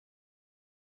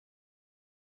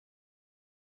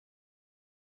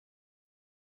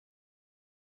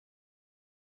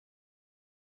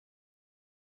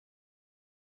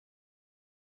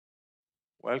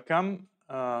Welcome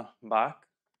back.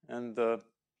 And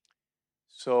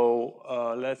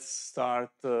let's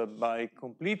start by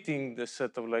completing the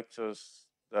set of lectures,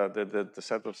 the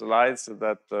set of slides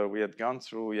that we had gone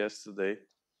through yesterday.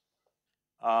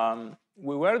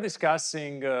 We were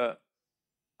discussing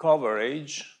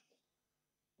coverage.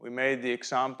 We made the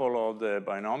example of the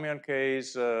binomial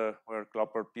case where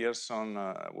Klopper-Pearson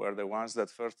were the ones that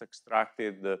first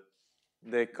extracted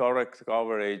the correct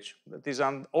coverage, that is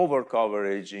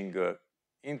over-coveraging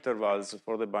intervals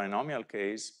for the binomial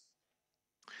case.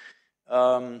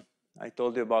 I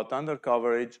told you about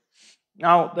under-coverage.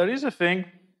 Now, there is a thing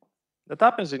that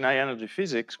happens in high-energy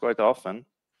physics quite often,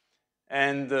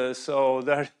 and the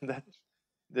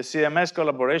CMS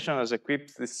collaboration has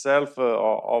equipped itself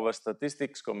of a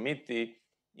statistics committee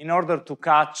in order to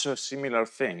catch similar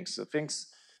things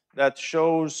that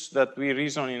shows that we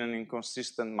reason in an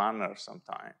inconsistent manner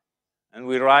sometimes. And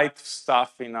we write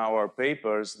stuff in our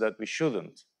papers that we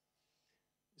shouldn't.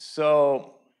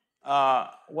 So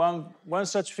one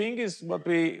such thing is what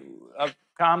we have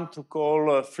come to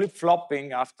call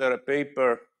flip-flopping after a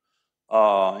paper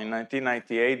in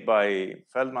 1998 by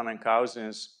Feldman and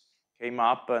Cousins came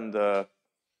up and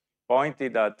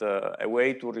pointed at a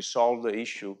way to resolve the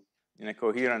issue in a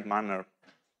coherent manner.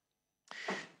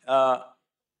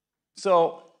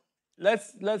 So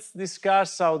let's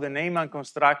discuss how the Neyman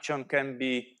construction can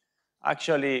be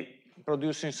actually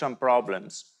producing some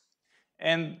problems.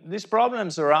 And these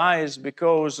problems arise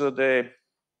because the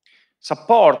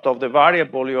support of the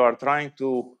variable you are trying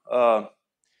to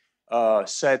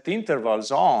set intervals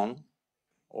on,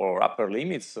 or upper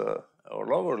limits or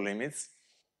lower limits,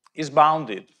 is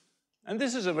bounded. And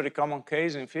this is a very common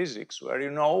case in physics where you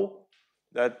know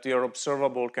that your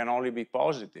observable can only be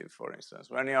positive, for instance.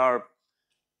 When you are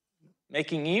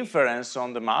making inference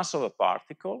on the mass of a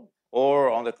particle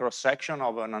or on the cross-section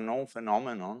of an unknown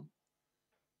phenomenon,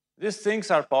 these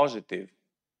things are positive.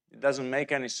 It doesn't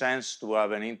make any sense to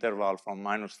have an interval from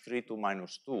 -3 to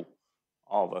 -2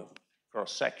 of a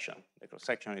cross-section. The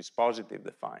cross-section is positive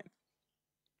defined.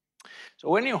 So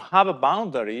when you have a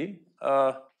boundary,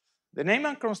 the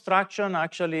Neyman construction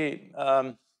actually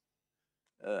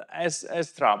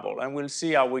has trouble, and we'll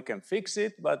see how we can fix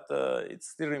it, but it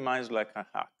still remains like a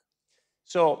hack.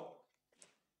 So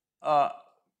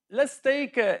let's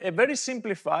take a very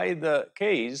simplified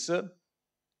case.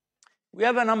 We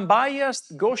have an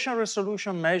unbiased Gaussian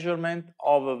resolution measurement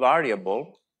of a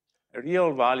variable, a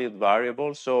real valued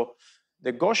variable. So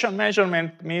the Gaussian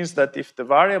measurement means that if the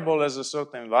variable has a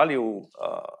certain value,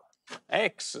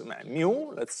 x,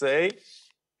 mu, let's say,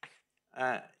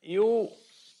 you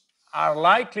are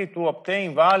likely to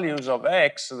obtain values of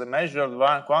x, the measured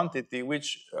quantity,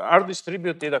 which are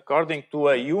distributed according to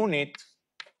a unit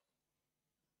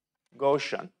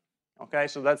Gaussian. Okay,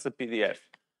 so that's the PDF.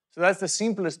 So that's the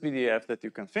simplest PDF that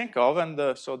you can think of,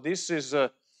 and so this is a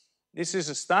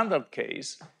standard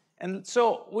case. And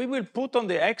so we will put on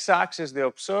the x-axis the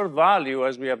observed value,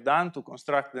 as we have done to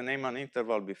construct the Neyman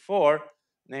interval before,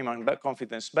 Neyman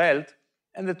confidence belt,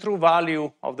 and the true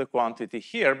value of the quantity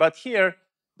here. But here,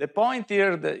 the point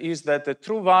here is that the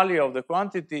true value of the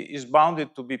quantity is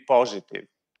bounded to be positive.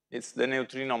 It's the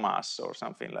neutrino mass or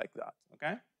something like that,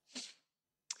 okay?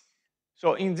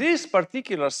 So in this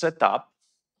particular setup,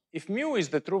 if mu is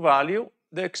the true value,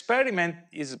 the experiment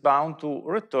is bound to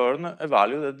return a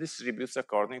value that distributes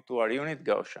according to our unit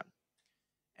Gaussian.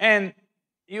 And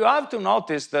you have to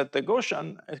notice that the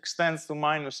Gaussian extends to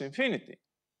 -infinity,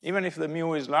 even if the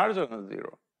mu is larger than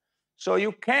 0. So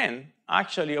you can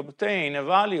actually obtain a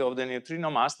value of the neutrino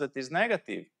mass that is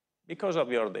negative because of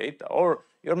your data. Or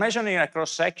you're measuring a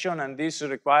cross-section and this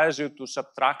requires you to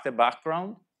subtract the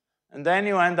background, and then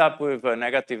you end up with a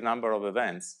negative number of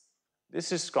events.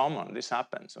 This is common, this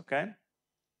happens, okay?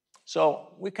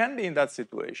 So we can be in that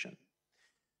situation.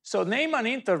 So Neyman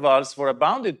intervals for a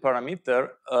bounded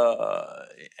parameter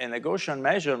and a Gaussian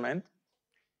measurement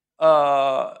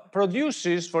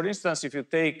produces, for instance, if you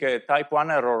take a type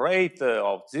 1 error rate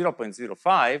of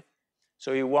 0.05,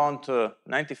 so you want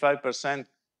 95%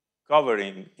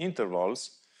 covering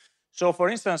intervals. So for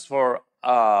instance, for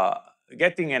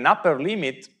getting an upper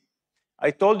limit,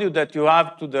 I told you that you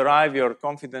have to derive your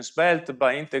confidence belt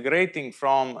by integrating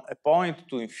from a point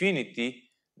to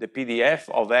infinity the PDF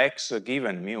of x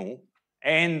given mu,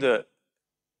 and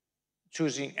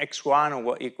choosing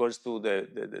x1 equals to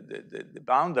the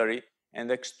boundary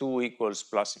and x2 equals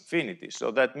plus infinity.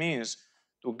 So that means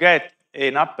to get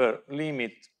an upper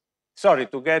limit,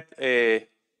 to get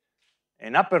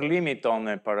an upper limit on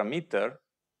a parameter,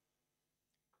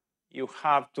 you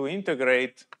have to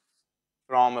integrate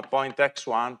from a point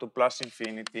x1 to plus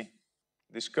infinity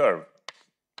this curve.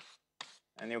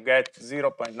 and you get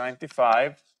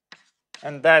 0.95,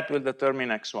 and that will determine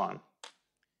x1.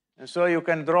 And so you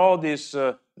can draw this,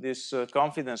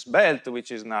 confidence belt,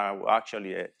 which is now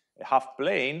actually a half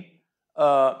plane.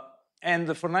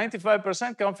 And for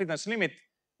 95% confidence limit,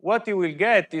 what you will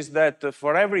get is that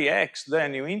for every x,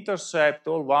 then you intercept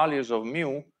all values of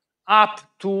mu up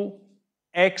to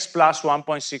x plus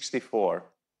 1.64.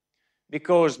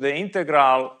 Because the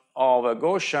integral of a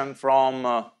Gaussian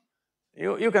from,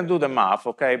 you can do the math,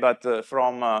 okay, but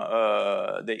from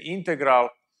the integral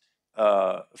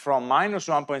from minus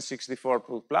 1.64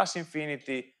 to plus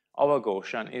infinity of a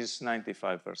Gaussian is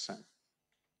 95%.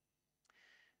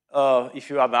 If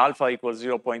you have alpha equals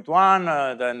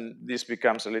 0.1, then this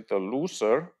becomes a little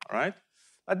looser, right?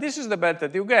 But this is the belt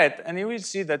that you get, and you will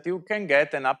see that you can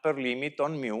get an upper limit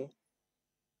on mu,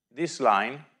 this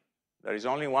line. There is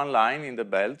only one line in the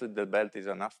belt is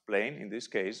an half plane in this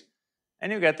case,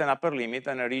 and you get an upper limit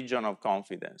and a region of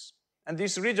confidence. And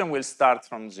this region will start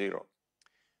from 0.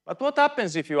 But what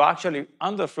happens if you actually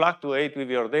underfluctuate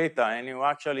with your data and you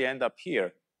actually end up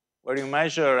here, where you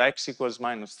measure x equals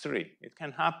minus 3? It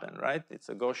can happen, right? It's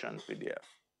a Gaussian PDF.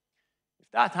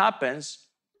 If that happens,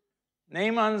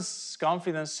 Neymann's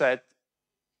confidence set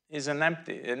is an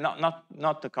empty,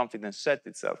 not the confidence set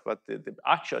itself, but the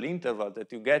actual interval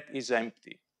that you get is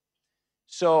empty.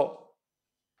 So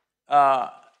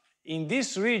in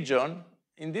this region,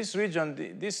 you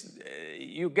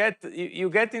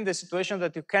get in the situation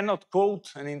that you cannot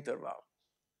quote an interval.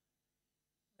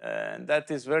 And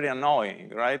that is very annoying,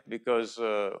 right? Because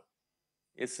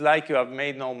it's like you have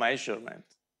made no measurement.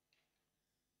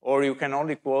 Or you can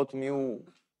only quote mu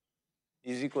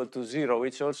is equal to 0,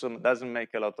 which also doesn't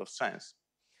make a lot of sense.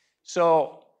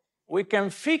 So we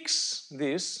can fix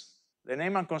this, the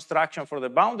Neyman construction for the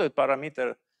bounded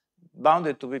parameter,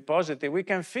 bounded to be positive, we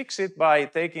can fix it by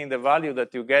taking the value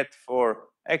that you get for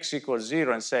x equals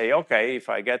 0 and say, okay, if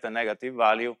I get a negative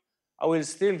value, I will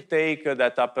still take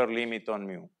that upper limit on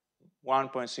mu,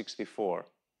 1.64.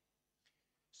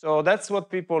 So that's what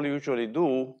people usually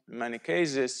do in many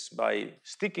cases by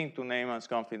sticking to Neymann's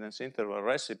confidence interval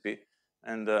recipe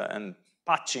and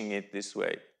patching it this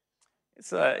way.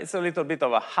 It's a little bit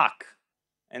of a hack,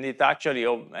 and it actually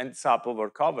ends up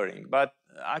overcovering. But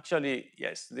actually,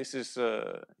 yes, this is,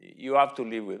 you have to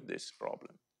live with this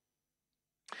problem.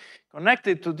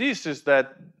 Connected to this is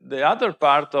that the other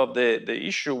part of the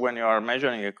issue when you are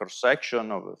measuring a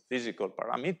cross-section of a physical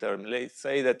parameter, let's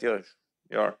say that you're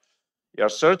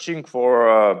searching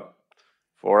for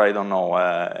I don't know,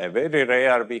 a very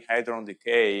rare big hadron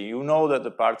decay. You know that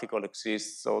the particle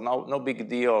exists, so no big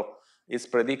deal. It's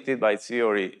predicted by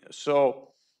theory.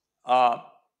 So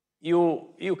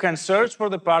you can search for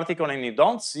the particle and you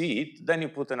don't see it, then you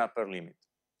put an upper limit.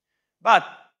 But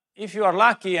if you are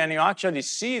lucky and you actually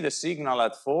see the signal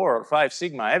at 4 or 5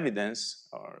 sigma evidence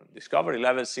or discovery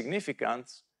level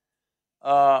significance,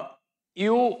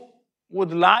 you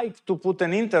would like to put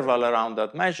an interval around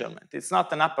that measurement. It's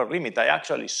not an upper limit. I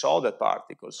actually saw the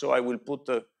particle, so I will put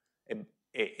a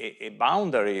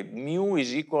boundary. Mu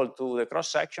is equal to, the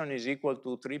cross-section is equal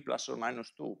to 3 plus or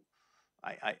minus 2.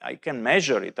 I can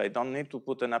measure it. I don't need to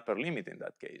put an upper limit in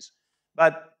that case.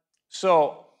 But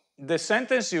so the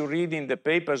sentence you read in the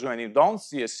papers when you don't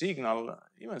see a signal,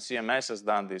 even CMS has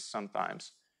done this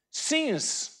sometimes,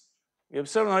 since we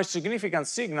observe no significant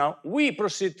signal, we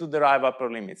proceed to derive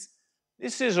upper limits.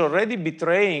 This is already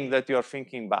betraying that you're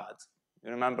thinking bad. You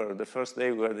remember the first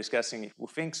day we were discussing who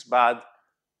thinks bad,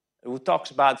 who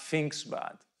talks bad, thinks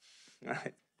bad,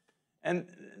 right? And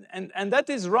that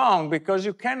is wrong because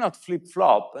you cannot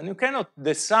flip-flop and you cannot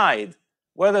decide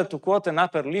whether to quote an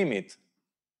upper limit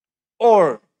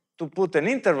or to put an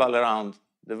interval around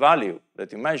the value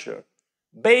that you measure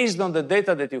based on the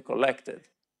data that you collected.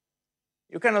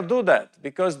 You cannot do that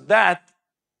because that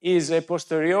is a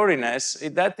posterioriness.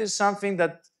 That is something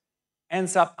that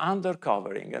ends up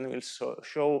undercovering, and we'll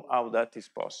show how that is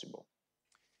possible.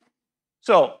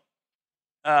 So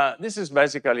this is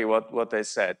basically what I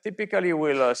said. Typically,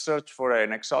 we'll search for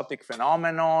an exotic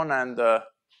phenomenon, and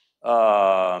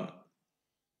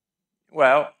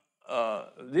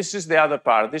this is the other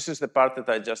part. This is the part that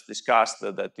I just discussed,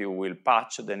 that you will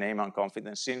patch the Neyman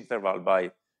confidence interval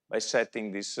by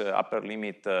setting this upper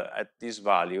limit at this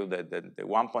value, the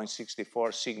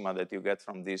 1.64 sigma that you get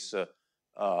from this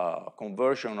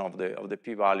conversion of the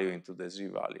p-value into the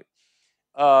z-value.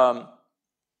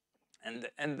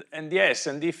 And yes,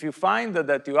 and if you find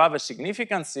that you have a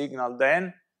significant signal,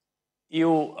 then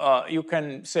you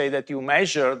can say that you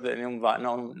measure the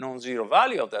non-zero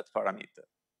value of that parameter.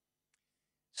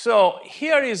 So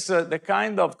here is the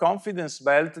kind of confidence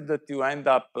belt that you end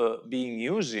up being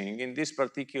using in this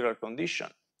particular condition.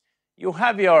 You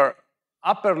have your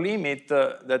upper limit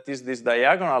that is this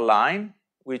diagonal line,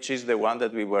 which is the one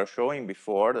that we were showing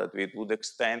before, that it would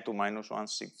extend to minus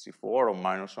 164 or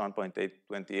minus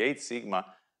 1.828 sigma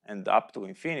and up to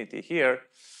infinity here.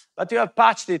 But you have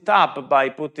patched it up by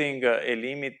putting a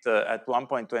limit at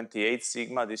 1.28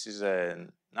 sigma. This is a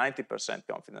 90%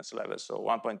 confidence level, so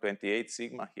 1.28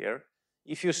 sigma here.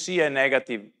 If you see a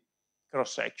negative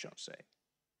cross-section, say.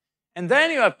 And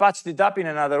then you have patched it up in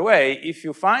another way. If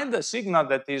you find a signal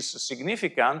that is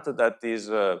significant, that is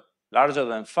larger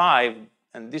than 5,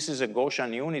 and this is a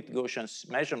Gaussian unit, Gaussian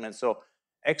measurement, so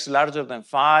x larger than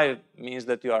 5 means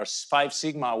that you are 5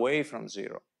 sigma away from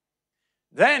 0.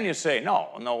 Then you say,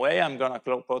 no way I'm going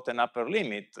to put an upper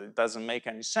limit. It doesn't make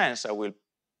any sense. I will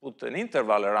put an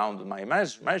interval around my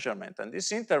measurement, and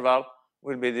this interval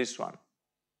will be this one.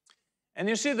 And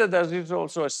you see that there is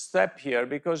also a step here,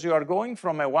 because you are going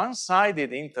from a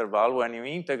one-sided interval when you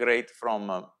integrate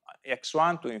from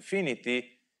x1 to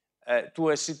infinity to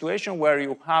a situation where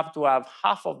you have to have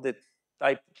half of the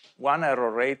type 1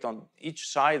 error rate on each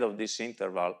side of this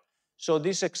interval. So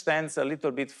this extends a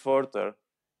little bit further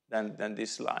than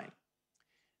this line.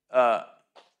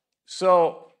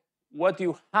 So what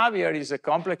you have here is a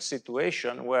complex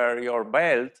situation where your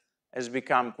belt has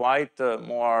become quite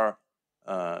more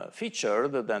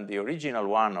featured than the original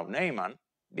one of Neyman,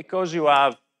 because you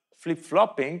have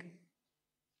flip-flopping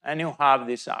and you have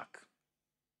this arc.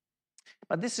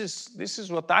 But this is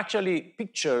what actually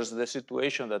pictures the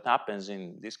situation that happens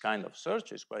in this kind of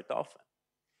searches quite often.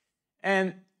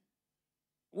 And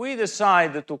we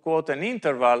decide to quote an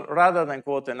interval rather than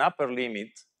quote an upper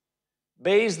limit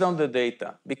based on the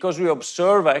data, because we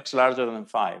observe x larger than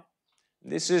 5.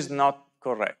 This is not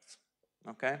correct,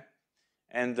 okay?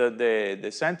 And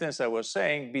the sentence I was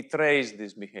saying betrays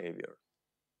this behavior.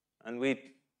 And we,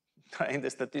 in the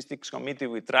statistics committee,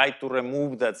 we tried to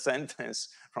remove that sentence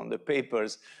from the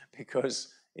papers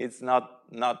because it's not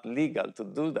legal to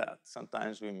do that.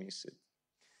 Sometimes we miss it.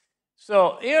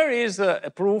 So here is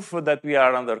a proof that we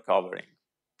are undercovering.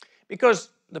 Because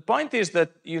the point is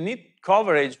that you need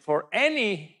coverage for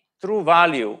any true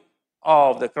value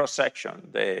of the cross-section,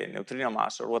 the neutrino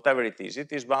mass, or whatever it is.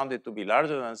 It is bounded to be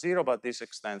larger than 0, but this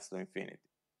extends to infinity.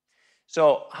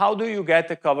 So how do you get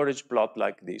a coverage plot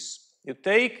like this? You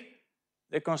take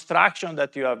the construction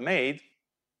that you have made.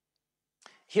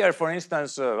 Here, for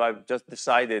instance, I've just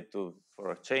decided to,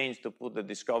 for a change, to put the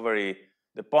discovery,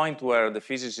 the point where the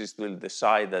physicists will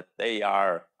decide that they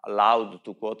are allowed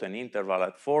to quote an interval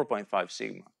at 4.5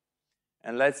 sigma.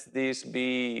 And let this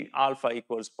be alpha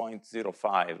equals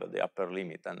 0.05, the upper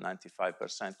limit, and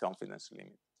 95%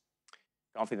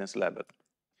 confidence level.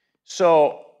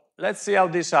 So let's see how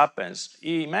this happens.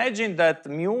 Imagine that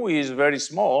mu is very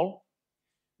small.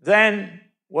 Then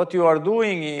what you are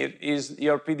doing is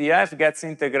your PDF gets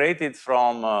integrated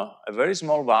from a very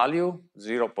small value,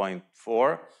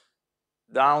 0.4,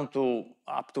 down to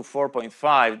up to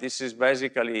 4.5. This is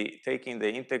basically taking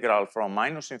the integral from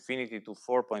minus infinity to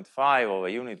 4.5 of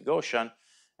a unit Gaussian,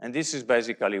 and this is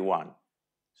basically 1.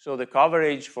 So the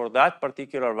coverage for that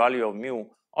particular value of mu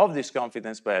of this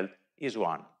confidence belt is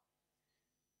 1.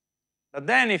 But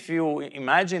then if you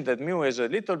imagine that mu is a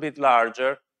little bit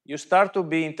larger, you start to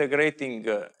be integrating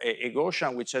a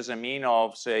Gaussian which has a mean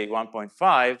of, say,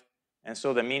 1.5, and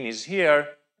so the mean is here,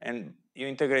 and you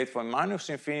integrate from minus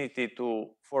infinity to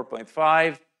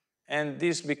 4.5, and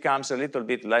this becomes a little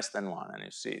bit less than 1, and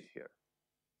you see it here.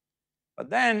 But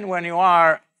then when you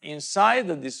are inside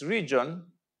this region,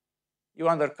 you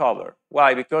undercover.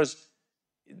 Why? Because,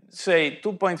 say,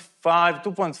 2.5,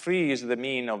 2.3 is the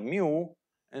mean of mu,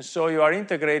 and so you are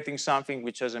integrating something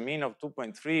which has a mean of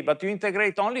 2.3, but you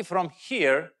integrate only from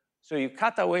here, so you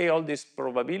cut away all this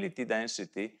probability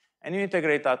density, and you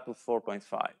integrate up to 4.5.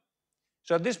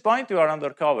 So at this point, you are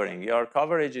undercovering. Your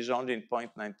coverage is only in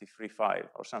 0.935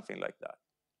 or something like that.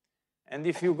 And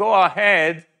if you go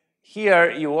ahead, here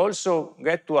you also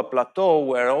get to a plateau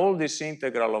where all this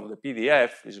integral of the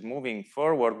PDF is moving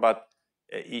forward, but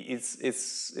it's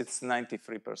 93%,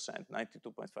 92.5%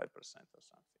 or something.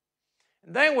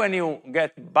 And then when you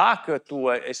get back to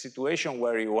a situation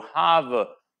where you have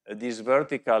these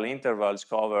vertical intervals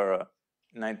cover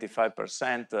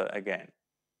 95% again.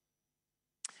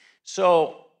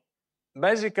 So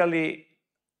basically,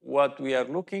 what we are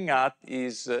looking at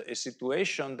is a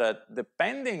situation that,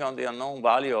 depending on the unknown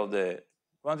value of the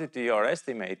quantity you are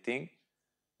estimating,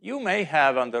 you may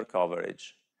have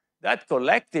undercoverage. that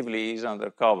collectively is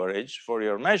under coverage for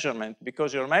your measurement,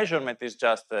 because your measurement is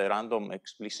just a random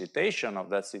explicitation of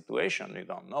that situation. You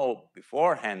don't know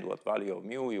beforehand what value of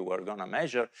mu you were going to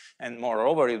measure, and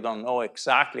moreover, you don't know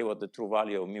exactly what the true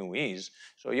value of mu is.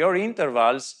 So your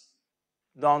intervals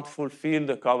don't fulfill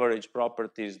the coverage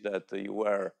properties that you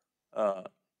were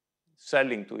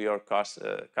selling to your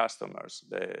customers,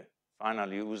 the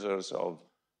final users of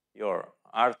your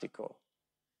article.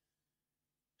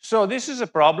 So this is a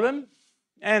problem,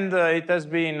 and it has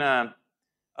been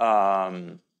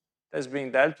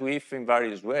dealt with in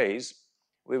various ways.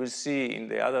 We will see in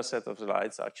the other set of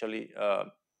slides actually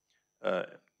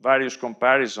various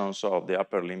comparisons of the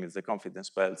upper limits, the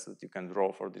confidence belts that you can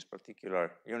draw for this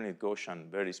particular unit Gaussian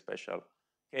very special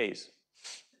case.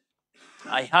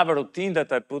 I have a routine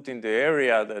that I put in the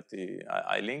area that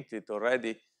I linked it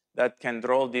already, that can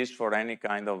draw this for any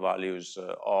kind of values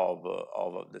of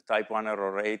the type 1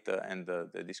 error rate and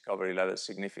the discovery level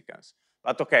significance.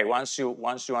 But okay, once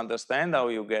you understand how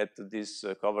you get this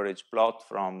coverage plot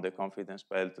from the confidence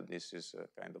belt, this is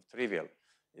kind of trivial.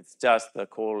 It's just a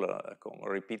call, a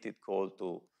repeated call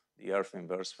to the Earth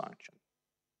inverse function.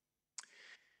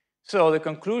 So the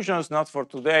conclusions, not for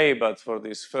today, but for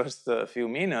these first few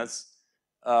minutes,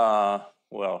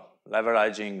 well,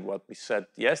 leveraging what we said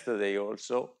yesterday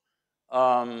also,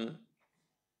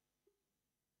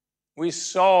 we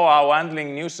saw how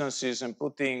handling nuisances and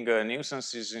putting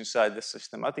nuisances inside the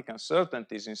systematic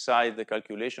uncertainties inside the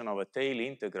calculation of a tail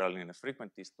integral in a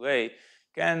frequentist way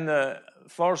can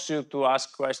force you to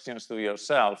ask questions to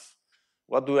yourself.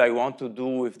 What do I want to do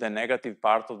with the negative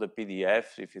part of the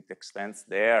PDF if it extends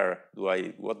there?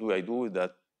 What do I do with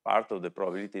that part of the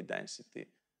probability density?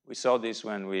 We saw this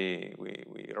when we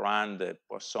ran the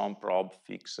Poisson probe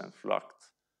fix and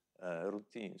flux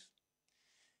routines.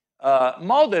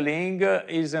 Modeling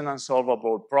is an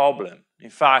unsolvable problem.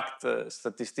 In fact,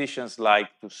 statisticians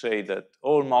like to say that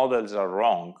all models are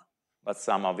wrong, but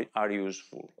some of it are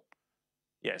useful.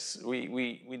 Yes,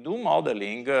 we do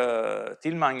modeling.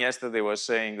 Tillman yesterday was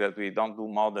saying that we don't do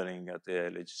modeling at the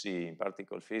LHC in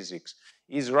particle physics.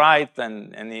 He's right,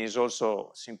 and he's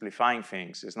also simplifying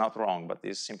things. He's not wrong, but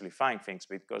he's simplifying things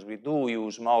because we do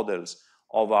use models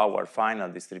of our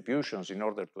final distributions in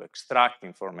order to extract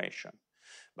information.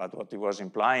 But what he was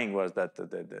implying was that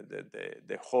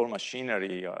the whole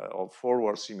machinery of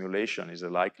forward simulation is a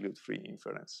likelihood-free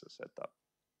inference setup.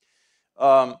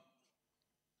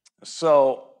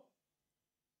 So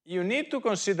you need to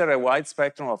consider a wide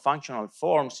spectrum of functional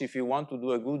forms if you want to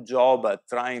do a good job at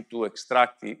trying to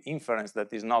extract the inference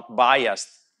that is not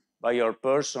biased by your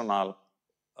personal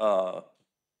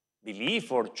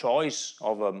belief or choice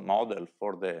of a model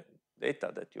for the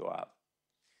data that you have.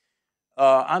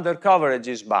 Under coverage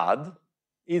is bad.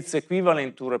 It's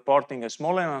equivalent to reporting a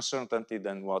smaller uncertainty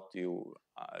than what you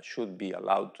should be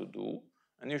allowed to do,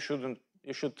 and you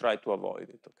should try to avoid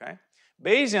it. Okay.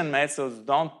 Bayesian methods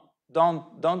don't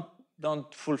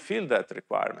fulfill that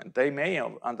requirement. They may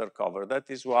undercover. That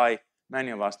is why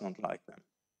many of us don't like them.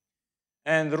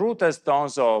 And root has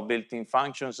tons of built-in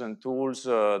functions and tools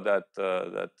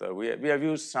we have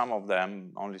used some of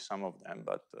them, only some of them.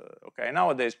 But okay,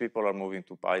 nowadays people are moving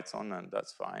to Python, and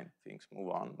that's fine. Things move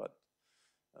on, but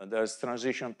there's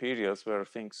transition periods where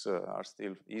things are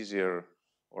still easier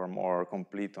or more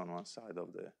complete on one side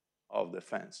of the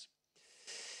fence.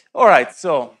 All right,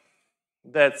 so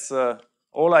that's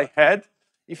all I had.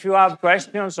 If you have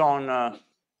questions on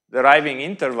deriving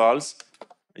intervals,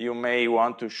 you may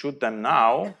want to shoot them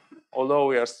now, although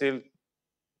we are still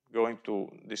going to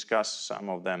discuss some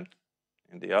of them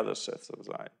in the other sets of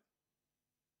slides.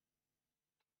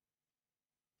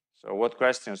 So what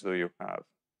questions do you have?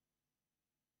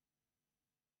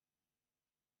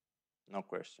 No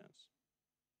questions.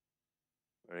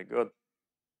 Very good.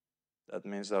 That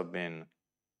means I've been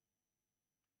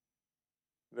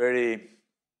very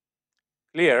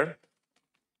clear.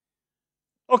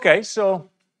 Okay, so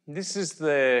this is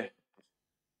the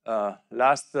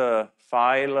last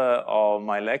file of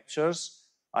my lectures.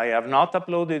 I have not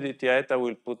uploaded it yet. I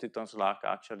will put it on Slack,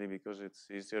 actually, because it's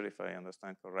easier if I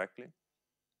understand correctly.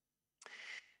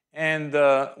 And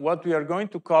what we are going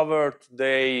to cover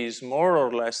today is more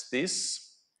or less this.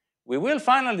 We will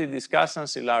finally discuss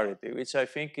ancillarity, which I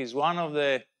think is one of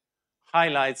the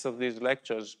highlights of these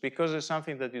lectures, because it's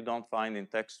something that you don't find in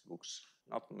textbooks.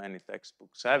 Not many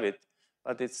textbooks have it,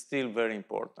 but it's still very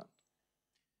important.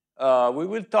 We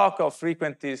will talk of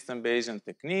frequentist and Bayesian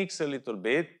techniques a little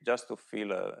bit, just to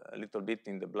fill a little bit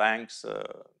in the blanks.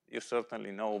 You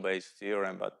certainly know Bayes'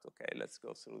 theorem, but okay, let's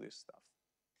go through this stuff.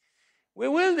 We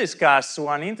will discuss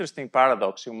one interesting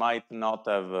paradox you might not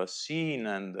have seen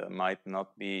and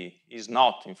is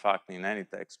not, in fact, in any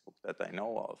textbook that I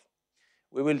know of.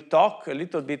 We will talk a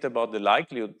little bit about the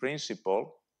likelihood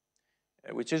principle,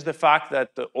 which is the fact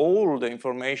that all the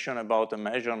information about a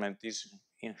measurement is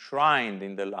enshrined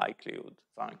in the likelihood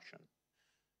function.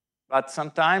 But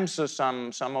sometimes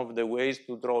some of the ways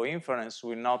to draw inference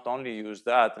will not only use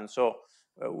that, and so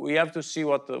we have to see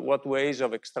what ways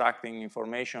of extracting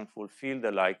information fulfill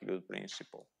the likelihood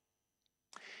principle.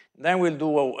 Then we'll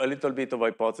do a little bit of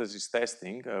hypothesis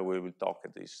testing. We will talk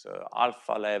at this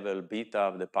alpha level, beta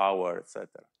of the power, etc.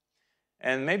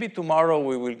 And maybe tomorrow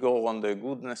we will go on the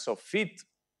goodness of fit,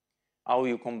 how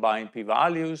you combine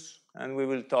p-values, and we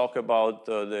will talk about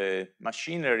the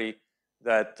machinery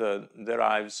that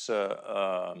derives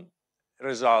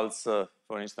results,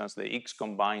 for instance, the Higgs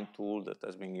combined tool that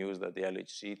has been used at the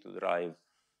LHC to derive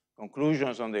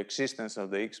conclusions on the existence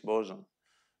of the Higgs boson.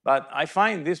 But I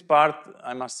find this part,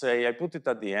 I must say, I put it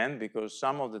at the end because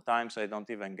some of the times I don't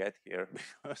even get here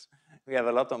because we have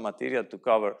a lot of material to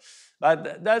cover.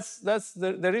 But that's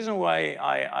the reason why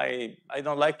I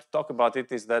don't like to talk about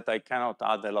it is that I cannot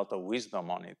add a lot of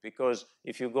wisdom on it, because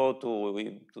if you go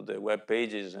to the web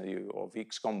pages of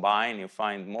Higgs Combine, you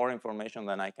find more information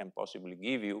than I can possibly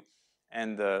give you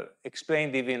and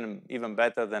explained even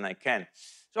better than I can.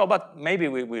 So, but maybe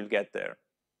we will get there.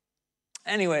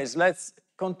 Anyways, let's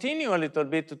continue a little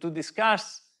bit to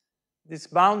discuss this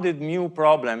bounded mu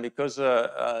problem, because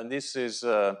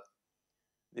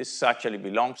this actually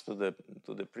belongs to the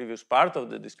previous part of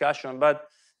the discussion, but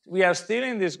we are still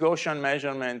in this Gaussian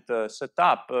measurement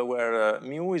setup where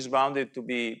mu is bounded to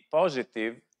be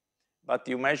positive, but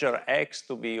you measure x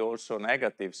to be also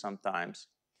negative sometimes.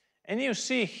 And you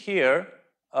see here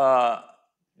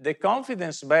the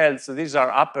confidence belts, these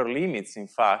are upper limits, in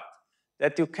fact,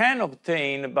 that you can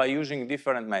obtain by using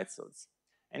different methods.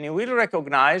 And you will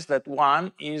recognize that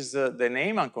one is the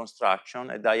Neyman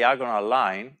construction, a diagonal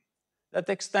line that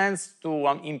extends to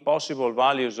impossible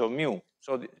values of mu.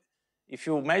 So if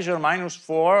you measure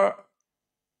 -4,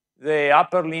 the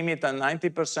upper limit and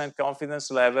 90% confidence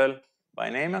level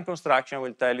by Neyman construction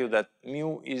will tell you that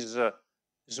mu is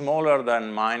smaller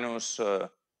than minus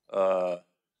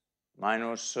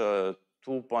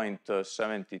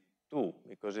 2.72.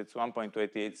 Because it's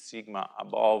 1.28 sigma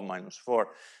above -4.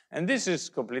 And this is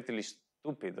completely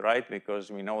stupid, right?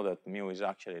 Because we know that mu is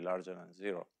actually larger than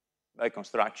 0 by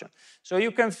construction. So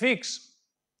you can fix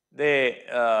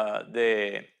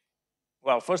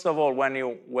well, first of all, when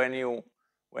you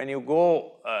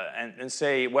go and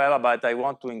say, well, but I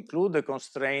want to include the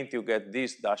constraint, you get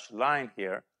this dashed line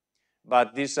here,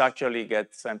 but this actually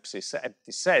gets empty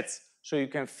sets. So you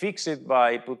can fix it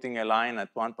by putting a line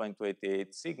at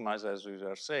 1.28 sigmas, as we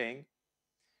were saying.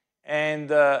 And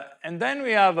then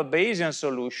we have a Bayesian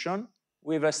solution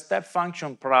with a step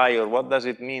function prior. What does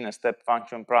it mean, a step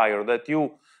function prior? That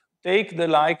you take the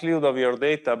likelihood of your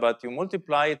data, but you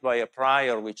multiply it by a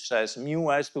prior which says mu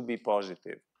has to be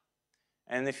positive.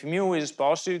 And if mu is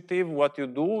positive, what you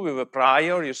do with a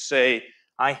prior, you say,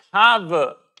 I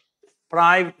have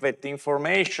private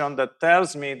information that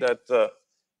tells me that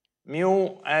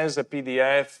mu has a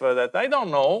PDF that I don't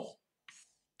know.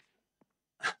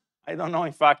 I don't know,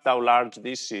 in fact, how large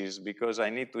this is, because I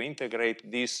need to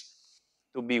integrate this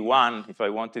to be 1 if I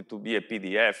want it to be a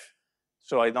PDF.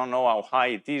 So I don't know how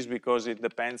high it is, because it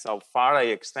depends how far I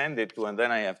extend it to, and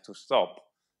then I have to stop.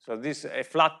 So a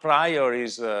flat prior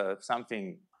is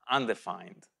something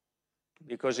undefined,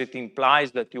 because it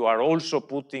implies that you are also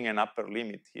putting an upper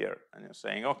limit here. And you're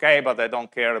saying, okay, but I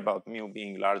don't care about mu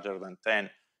being larger than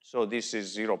 10. So this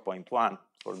is 0.1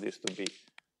 for this to be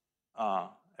a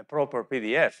proper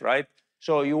PDF, right?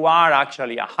 So you are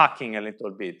actually hacking a little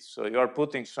bit. So you are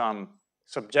putting some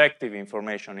subjective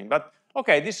information in. But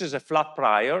okay, this is a flat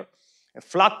prior. A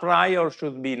flat prior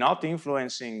should be not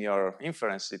influencing your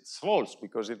inference. It's false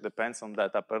because it depends on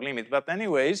that upper limit. But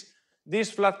anyways,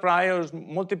 this flat prior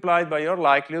multiplied by your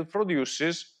likelihood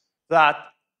produces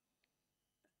that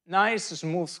nice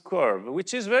smooth curve,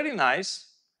 which is very nice,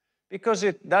 because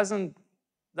it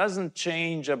doesn't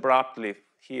change abruptly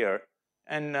here.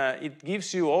 And it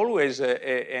gives you always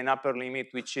an upper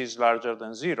limit which is larger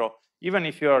than 0, even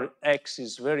if your x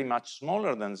is very much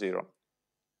smaller than 0.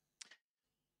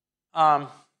 And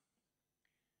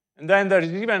then there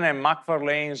is even a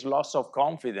Macfarlane's loss of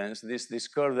confidence, this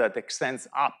curve that extends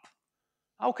up.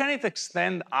 How can it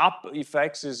extend up if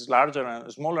x is larger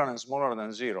and smaller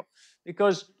than 0?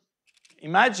 Because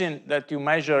imagine that you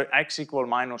measure x equal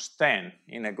 -10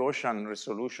 in a Gaussian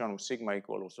resolution with sigma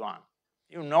equals 1.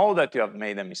 You know that you have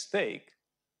made a mistake.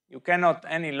 You cannot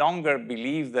any longer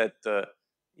believe that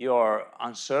your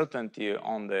uncertainty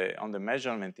on the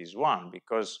measurement is 1,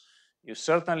 because you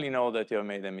certainly know that you have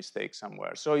made a mistake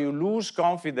somewhere. So you lose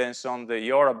confidence on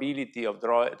your ability of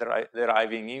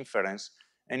deriving inference,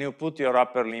 and you put your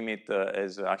upper limit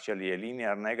as actually a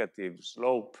linear negative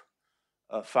slope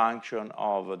function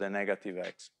of the negative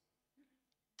x.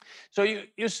 So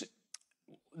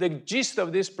the gist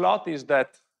of this plot is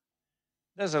that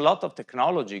there's a lot of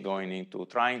technology going into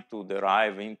trying to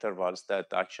derive intervals that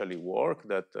actually work,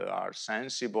 that are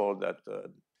sensible, that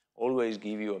always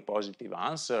give you a positive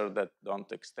answer, that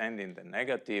don't extend in the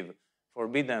negative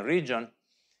forbidden region.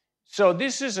 So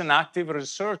this is an active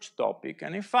research topic.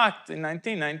 And in fact, in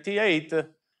 1998,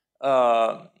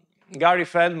 Gary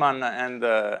Feldman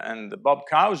and Bob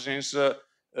Cousins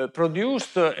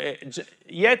produced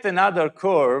yet another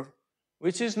curve,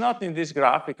 which is not in this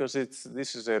graph because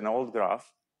this is an old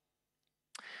graph,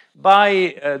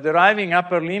 by deriving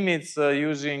upper limits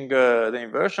using the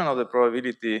inversion of the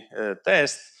probability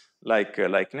test, like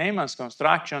Neymann's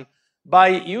construction, by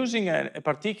using a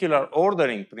particular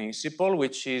ordering principle,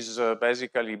 which is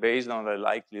basically based on the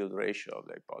likelihood ratio of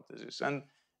the hypothesis. And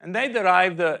they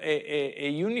derived a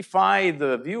unified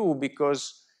view,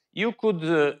 because you could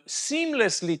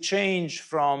seamlessly change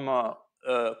from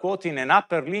quoting an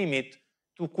upper limit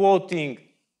to quoting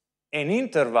an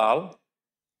interval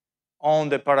on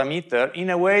the parameter in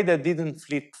a way that didn't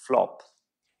flip-flop,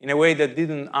 in a way that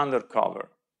didn't undercover.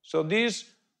 So this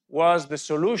was the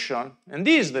solution, and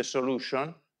this is the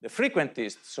solution, the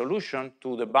frequentist solution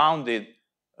to the bounded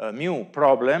mu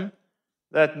problem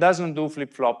that doesn't do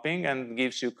flip-flopping and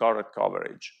gives you correct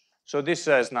coverage. So this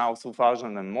has now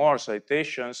 2,000 and more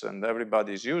citations, and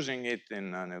everybody's using it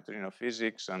in neutrino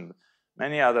physics and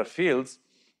many other fields.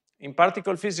 In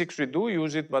particle physics, we do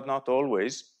use it, but not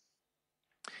always.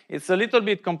 It's a little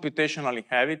bit computationally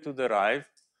heavy to derive,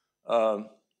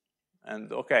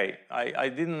 and okay, I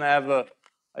don't have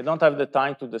the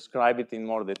time to describe it in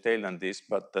more detail than this,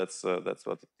 but that's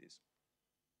what it is.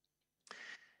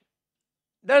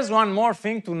 There's one more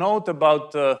thing to note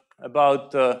about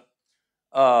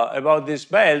this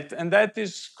belt, and that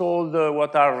is called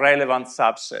what are relevant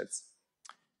subsets.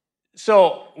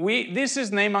 So this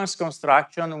is Neymann's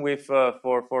construction with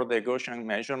for the Gaussian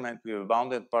measurement with a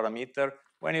bounded parameter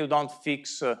when you don't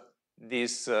fix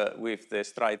this with the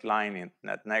straight line in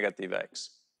at negative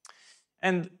x.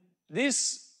 And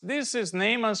this is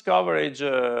Neymann's coverage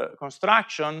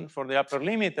construction for the upper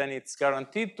limit, and it's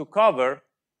guaranteed to cover.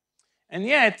 And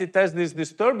yet it has this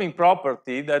disturbing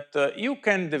property that you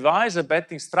can devise a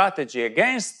betting strategy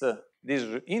against these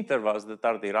intervals that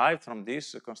are derived from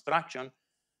this construction.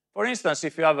 For instance,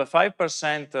 if you have a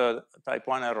 5% type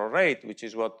 1 error rate, which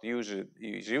is what is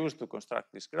used to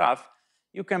construct this graph,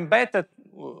 you can bet at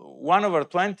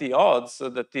 1/20 odds,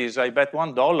 that is, I bet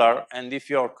 $1, and if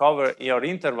your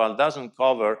interval doesn't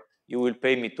cover, you will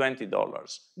pay me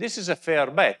 $20. This is a fair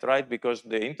bet, right? Because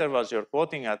the intervals you're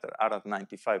quoting are at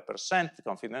 95%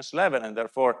 confidence level, and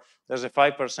therefore there's a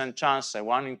 5% chance, a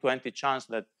 1 in 20 chance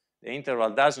that the interval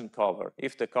doesn't cover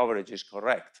if the coverage is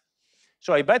correct.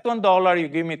 So I bet $1, you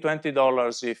give me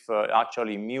 $20 if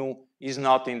actually mu is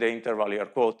not in the interval you're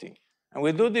quoting. And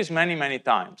we do this many, many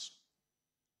times.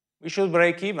 We should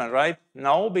break even, right?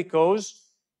 No,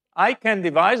 because I can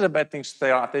devise a betting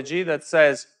strategy that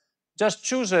says, just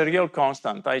choose a real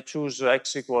constant. I choose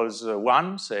x equals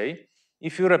 1, say.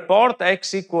 If you report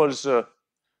x equals,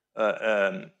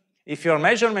 if your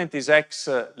measurement is x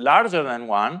larger than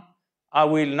 1, I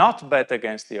will not bet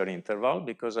against your interval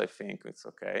because I think it's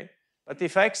okay. But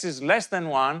if x is less than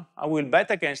 1, I will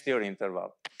bet against your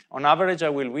interval. On average, I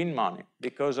will win money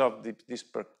because of this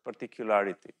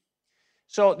particularity.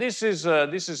 So this is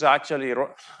actually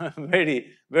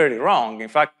very, very wrong. In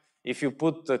fact, if you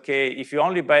put k, if you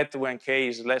only bet when k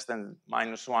is less than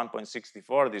minus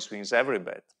 1.64, this wins every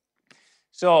bet.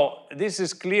 So this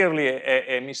is clearly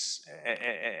a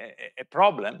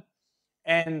problem.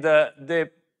 And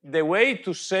the way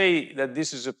to say that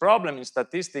this is a problem in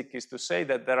statistics is to say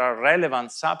that there are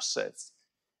relevant subsets,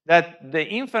 that the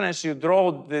inference you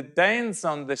draw depends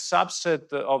on the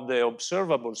subset of the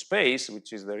observable space,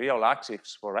 which is the real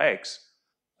axis for x,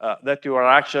 that you are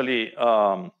actually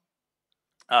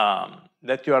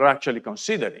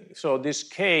considering. So this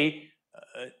k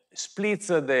splits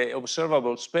the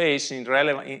observable space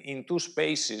in two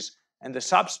spaces, and the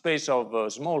subspace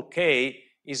of small k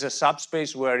is a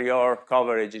subspace where your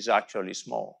coverage is actually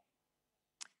small.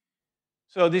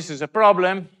 So this is a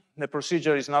problem. The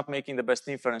procedure is not making the best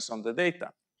inference on the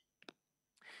data.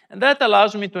 And that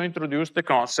allows me to introduce the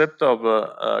concept of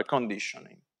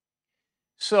conditioning.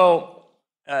 So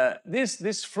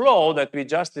this flow that we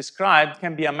just described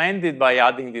can be amended by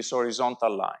adding this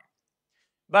horizontal line.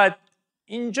 But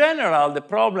in general, the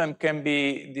problem can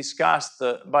be discussed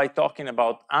by talking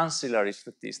about ancillary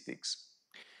statistics.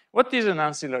 What is an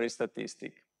ancillary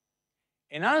statistic?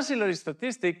 An ancillary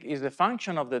statistic is a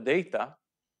function of the data.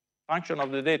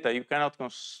 You cannot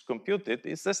compute it.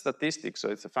 It's a statistic, so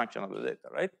it's a function of the data,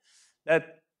 right?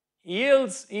 That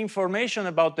yields information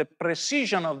about the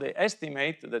precision of the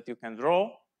estimate that you can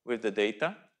draw with the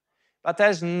data, but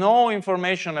has no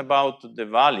information about the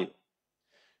value.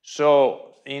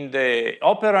 So in the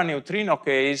opera neutrino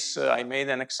case, I made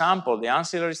an example. The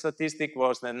ancillary statistic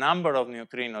was the number of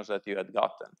neutrinos that you had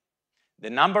gotten. The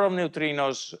number of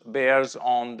neutrinos bears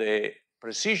on the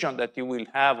precision that you will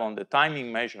have on the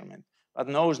timing measurement, but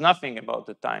knows nothing about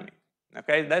the timing.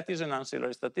 Okay, that is an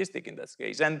ancillary statistic in that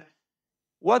case. And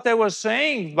what I was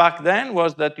saying back then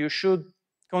was that you should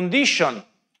condition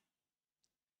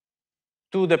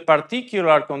to the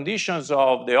particular conditions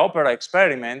of the opera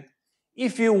experiment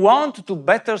if you want to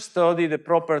better study the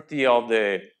property of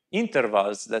the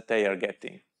intervals that they are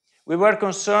getting. We were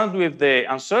concerned with the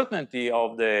uncertainty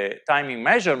of the timing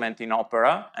measurement in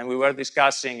opera, and we were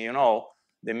discussing, you know,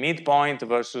 the midpoint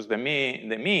versus the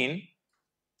mean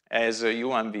as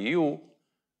U and VU.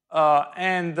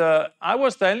 I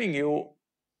was telling you,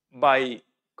 by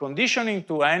conditioning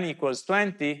to n equals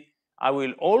 20, I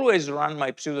will always run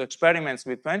my pseudo experiments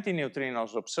with 20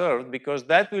 neutrinos observed, because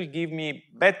that will give me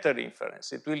better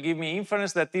inference. It will give me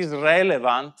inference that is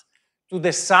relevant to the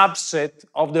subset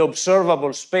of the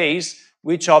observable space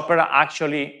which opera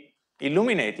actually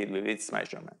illuminated with its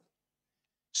measurement.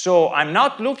 So I'm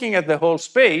not looking at the whole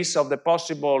space of the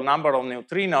possible number of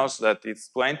neutrinos, that it's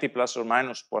 20 plus or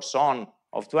minus Poisson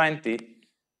of 20,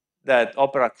 that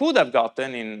opera could have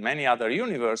gotten in many other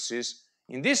universes.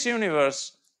 In this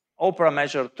universe, opera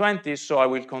measured 20, so I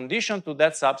will condition to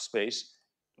that subspace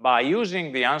by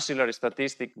using the ancillary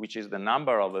statistic, which is the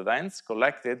number of events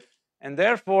collected, and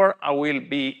therefore I will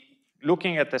be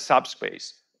looking at the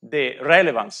subspace, the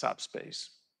relevant subspace.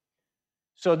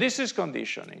 So this is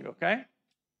conditioning, okay?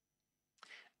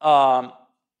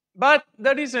 But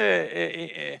there is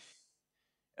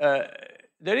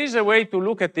a way to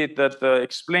look at it that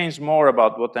explains more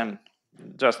about what I'm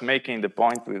just making the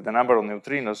point with the number of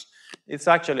neutrinos. It's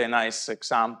actually a nice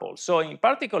example. So in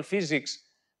particle physics,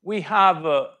 we have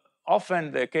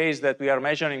often the case that we are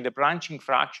measuring the branching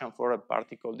fraction for a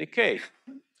particle decay.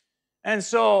 And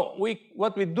so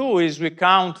what we do is we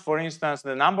count, for instance,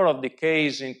 the number of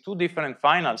decays in two different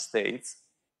final states.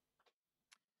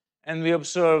 And we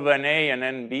observe an A and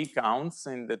an B counts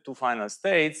in the two final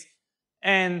states.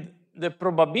 And the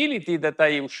probability that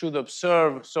I should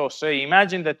observe, so say,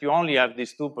 imagine that you only have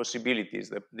these two possibilities,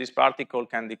 that this particle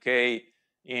can decay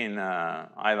in,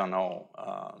 I don't know,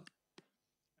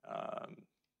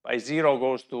 pi 0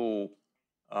 goes to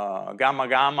gamma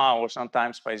gamma, or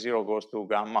sometimes pi 0 goes to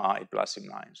gamma I plus I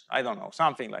minus. I don't know,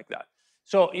 something like that.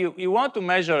 So you want to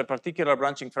measure a particular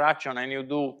branching fraction, and you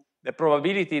do the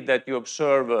probability that you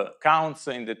observe counts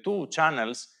in the two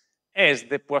channels as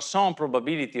the Poisson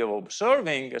probability of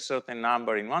observing a certain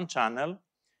number in one channel,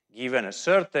 given a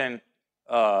certain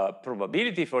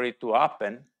probability for it to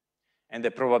happen. And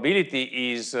the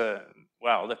probability is,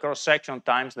 well, the cross-section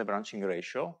times the branching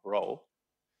ratio, rho,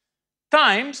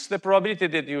 times the probability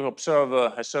that you observe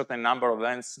a certain number of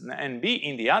events NB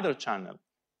in the other channel.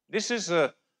 This is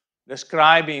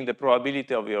describing the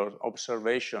probability of your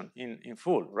observation in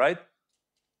full, right?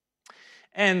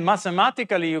 And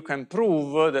mathematically, you can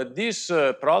prove that this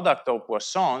product of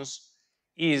Poissons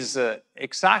is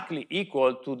exactly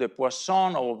equal to the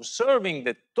Poisson of observing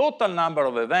the total number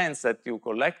of events that you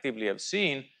collectively have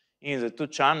seen in the two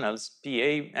channels,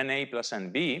 PA, NA plus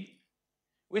NB,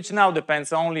 which now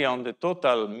depends only on the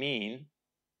total mean,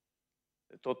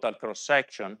 the total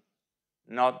cross-section,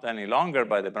 not any longer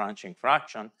by the branching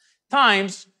fraction,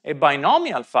 times a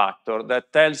binomial factor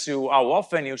that tells you how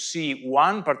often you see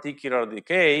one particular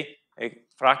decay, a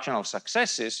fraction of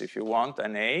successes, if you want,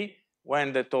 an A,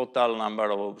 when the total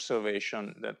number of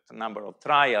observation, that number of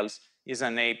trials, is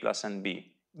an A plus an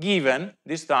B, given,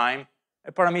 this time,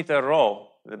 a parameter rho,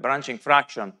 the branching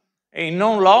fraction, and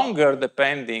no longer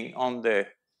depending on the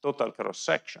total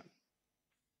cross-section.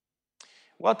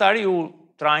 What are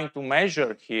you trying to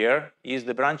measure here is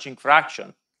the branching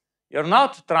fraction. You're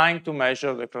not trying to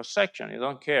measure the cross-section, you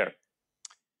don't care.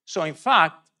 So in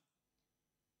fact,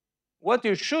 what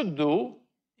you should do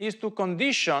is to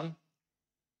condition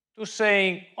to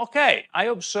saying, okay, I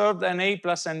observed an A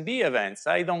plus an B events.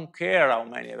 I don't care how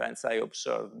many events I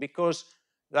observed, because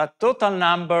that total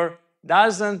number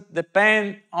doesn't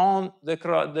depend on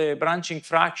the branching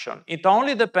fraction. It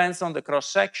only depends on the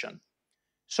cross-section.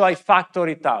 So I factor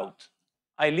it out.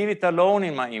 I leave it alone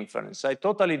in my inference. I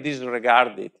totally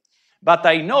disregard it. But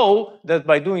I know that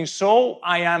by doing so,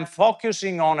 I am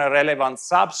focusing on a relevant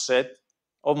subset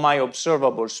of my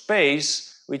observable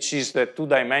space, which is the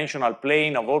two-dimensional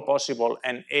plane of all possible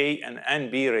NA and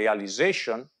NB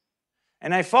realization.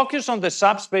 And I focus on the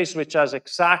subspace which has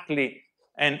exactly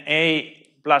NA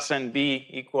plus NB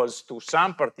equals to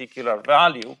some particular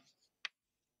value.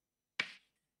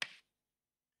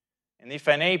 And if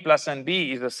NA plus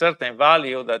NB is a certain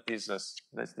value, that is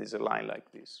a line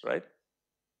like this, right?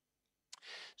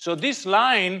 So this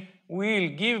line will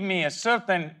give me a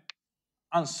certain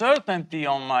uncertainty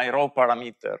on my rho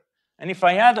parameter. And if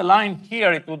I add a line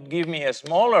here, it would give me a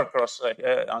smaller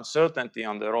uncertainty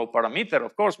on the rho parameter,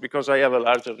 of course, because I have a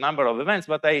larger number of events,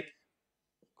 but I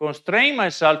constrain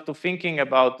myself to thinking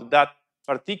about that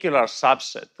particular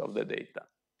subset of the data.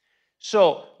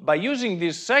 So by using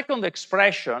this second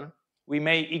expression, we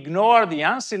may ignore the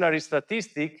ancillary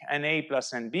statistic NA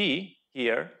plus NB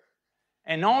here,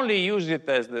 and only use it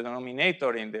as the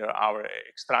denominator in our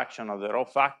extraction of the rho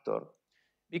factor,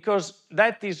 because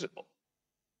that is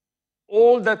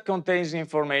all that contains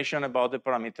information about the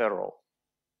parameter rho.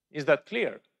 Is that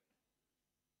clear?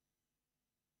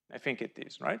 I think it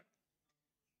is, right?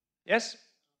 Yes?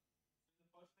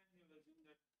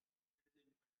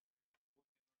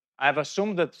 I've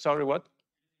assumed that, sorry, what?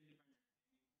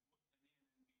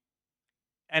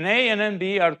 NA and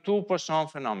NB are two Poisson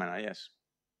phenomena, yes.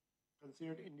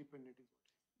 Considered independent.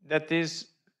 That is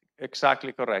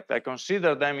exactly correct. I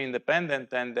consider them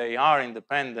independent, and they are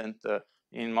independent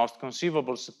in most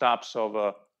conceivable setups of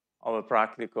a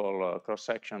practical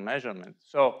cross-section measurement.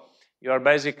 So you are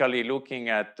basically looking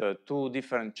at two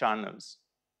different channels.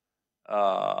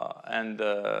 I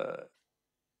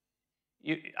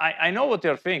know what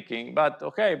you're thinking, but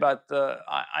okay, but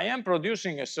I am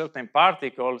producing a certain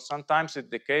particle. Sometimes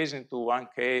it decays into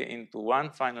one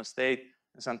final state,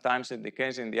 and sometimes it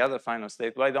decays in the other final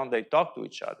state. Why don't they talk to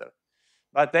each other?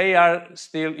 But they are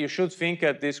still, you should think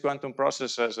at this quantum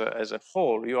process as a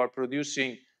whole. You are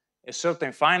producing a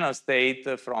certain final state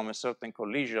from a certain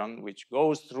collision, which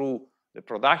goes through the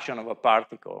production of a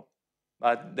particle,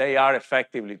 but they are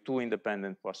effectively two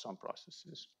independent Poisson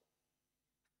processes.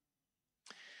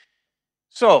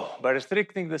 So by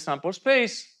restricting the sample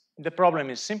space, the problem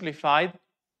is simplified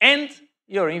and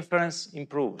your inference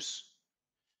improves.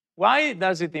 Why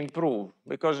does it improve?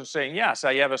 Because you're saying, yes,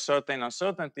 I have a certain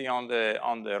uncertainty on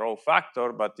the rho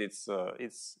factor, but it's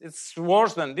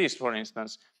worse than this, for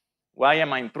instance. Why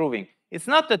am I improving? It's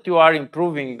not that you are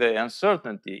improving the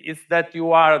uncertainty, it's that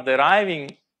you are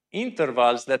deriving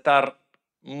intervals that are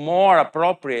more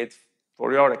appropriate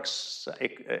for your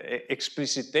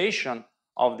explicitation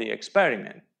of the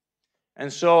experiment.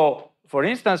 And so, for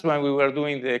instance, when we were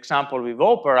doing the example with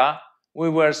opera, we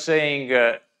were saying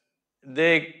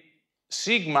the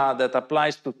sigma that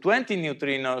applies to 20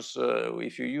 neutrinos,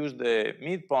 if you use the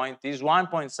midpoint, is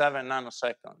 1.7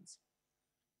 nanoseconds.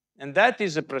 And that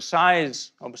is a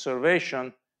precise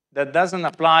observation that doesn't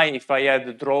apply if I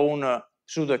had drawn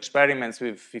pseudo experiments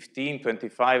with 15,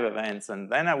 25 events, and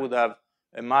then I would have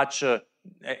a much,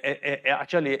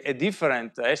 actually a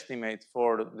different estimate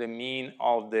for the mean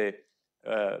of the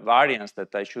variance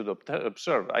that I should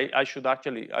observe. I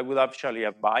would actually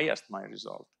have biased my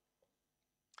result.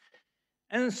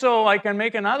 And so I can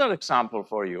make another example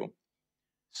for you.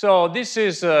 So this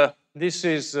is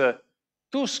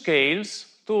two scales,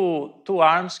 two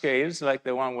arm scales, like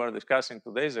the one we were discussing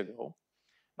 2 days ago,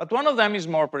 but one of them is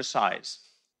more precise.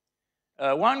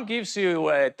 One gives you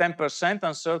a 10%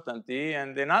 uncertainty,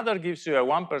 and another gives you a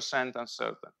 1%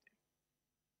 uncertainty.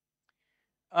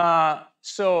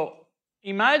 So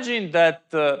imagine that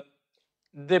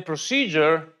the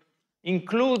procedure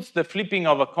includes the flipping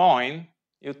of a coin.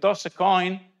 You toss a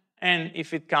coin, and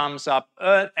if it comes up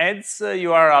heads,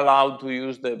 you are allowed to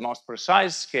use the most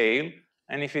precise scale,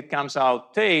 and if it comes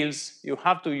out tails, you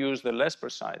have to use the less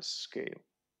precise scale.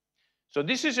 So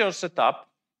this is your setup.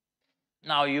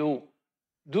 Now you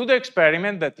do the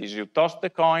experiment, that is, you toss the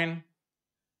coin.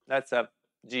 Let's have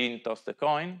Jean toss the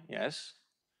coin, yes.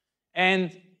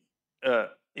 And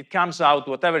it comes out,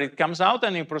 whatever it comes out,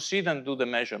 and you proceed and do the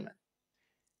measurement.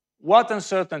 What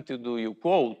uncertainty do you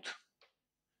quote?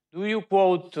 Do you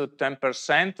quote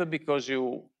 10% because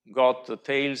you got the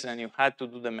tails and you had to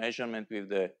do the measurement with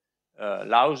the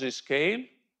lousy scale?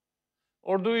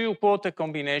 Or do you quote a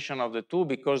combination of the two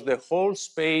because the whole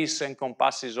space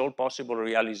encompasses all possible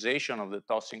realization of the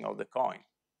tossing of the coin?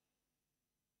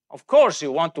 Of course,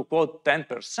 you want to quote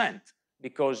 10%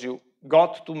 because you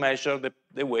got to measure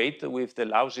the weight with the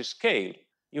lousy scale.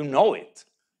 You know it.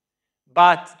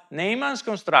 But Neymann's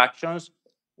constructions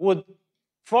would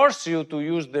force you to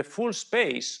use the full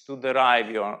space to derive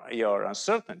your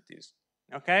uncertainties,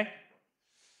 okay?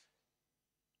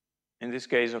 In this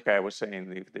case, okay, I was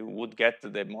saying if they would get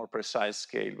the more precise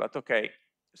scale, but okay.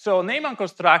 So Neyman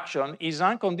construction is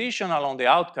unconditional on the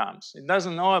outcomes. It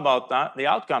doesn't know about the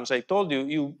outcomes. I told you,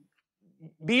 you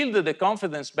build the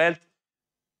confidence belt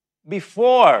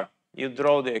before you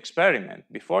draw the experiment,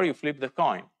 before you flip the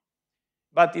coin.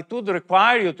 But it would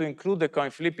require you to include the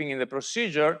coin flipping in the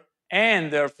procedure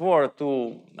and therefore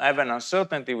to have an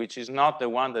uncertainty which is not the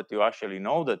one that you actually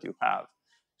know that you have.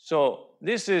 So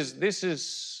this is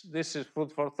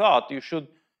food for thought. You should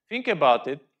think about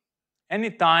it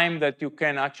anytime that you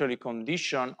can actually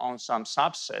condition on some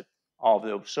subset of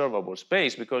the observable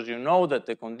space, because you know that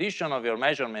the condition of your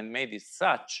measurement made it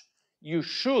such, you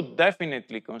should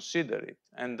definitely consider it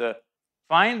and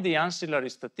find the ancillary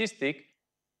statistic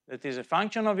that is a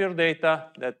function of your data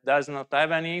that does not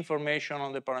have any information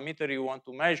on the parameter you want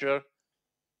to measure.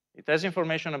 It has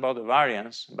information about the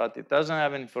variance, but it doesn't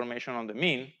have any information on the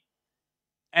mean,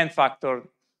 and factor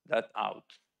that out.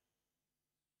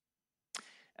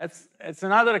 It's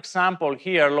another example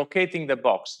here, locating the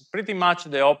box. Pretty much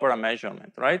the opera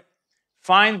measurement, right?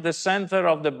 Find the center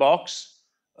of the box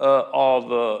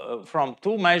from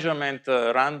two measurement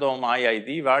random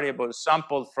IID variables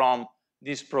sampled from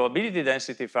this probability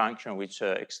density function, which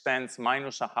extends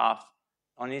 -1/2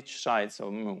 on each side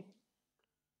of mu.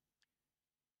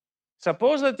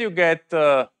 Suppose that you get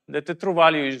that the true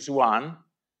value is 1.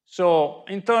 So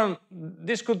in turn,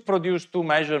 this could produce two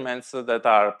measurements that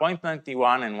are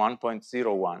 0.91 and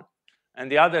 1.01. And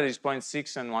the other is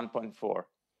 0.6 and 1.4.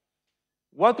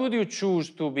 What would you choose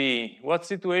to be? What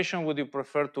situation would you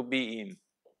prefer to be in?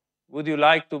 Would you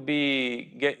like to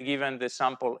be given the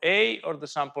sample A or the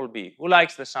sample B? Who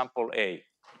likes the sample A?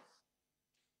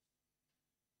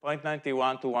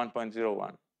 0.91 to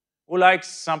 1.01. Who likes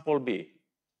sample B?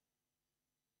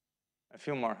 A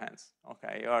few more hands.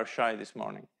 Okay, you are shy this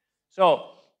morning.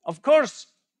 So, of course,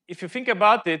 if you think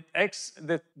about it,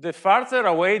 the farther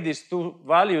away these two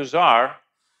values are,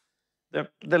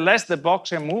 the less the box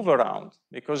can move around,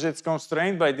 because it's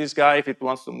constrained by this guy if it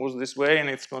wants to move this way, and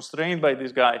it's constrained by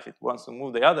this guy if it wants to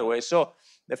move the other way. So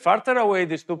the farther away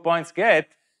these 2 points get,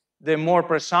 the more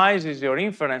precise is your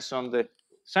inference on the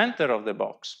center of the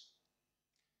box.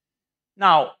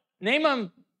 Now,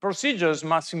 Neyman procedures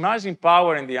maximizing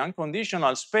power in the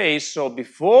unconditional space, so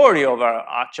before you've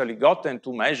actually gotten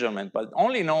two measurements, but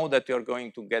only know that you're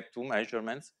going to get two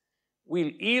measurements,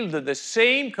 will yield the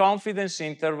same confidence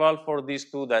interval for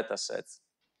these two data sets.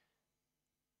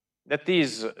 That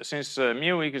is, since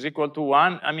mu is equal to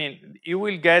 1, I mean, you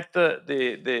will get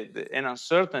an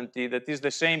uncertainty that is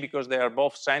the same because they are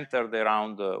both centered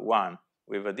around 1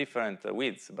 with a different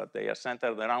width, but they are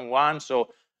centered around 1.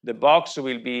 So the box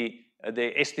will be,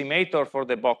 the estimator for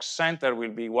the box center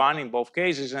will be 1 in both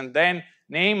cases. And then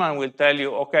Neyman will tell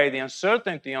you, okay, the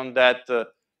uncertainty on that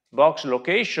box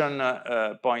location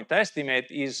point estimate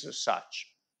is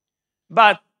such.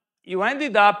 But you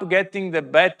ended up getting the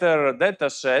better data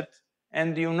set,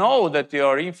 and you know that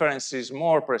your inference is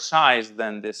more precise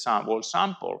than the whole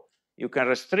sample. You can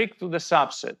restrict to the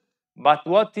subset. But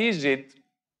what is it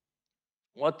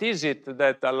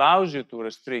that allows you to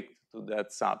restrict to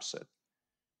that subset?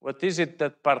 What is it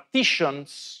that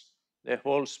partitions the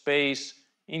whole space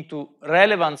into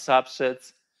relevant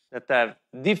subsets that have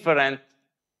different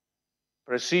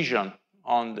precision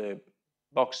on the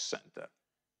box center?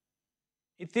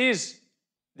 It is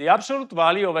the absolute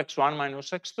value of x1 minus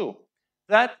x2.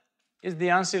 That is the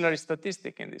ancillary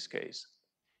statistic in this case.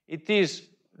 It is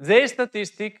the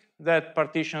statistic that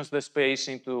partitions the space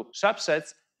into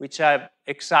subsets which have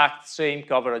exact same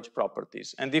coverage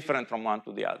properties and different from one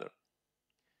to the other.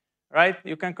 Right?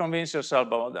 You can convince yourself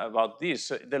about this.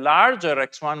 The larger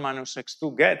x1 minus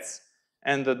x2 gets,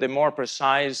 and the more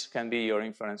precise can be your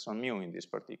inference on mu in this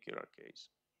particular case.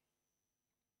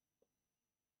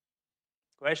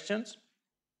 Questions?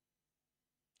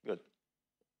 Good.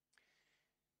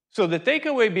 So the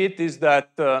takeaway bit is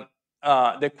that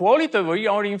the quality of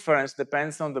your inference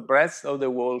depends on the breadth of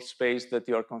the whole space that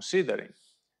you're considering.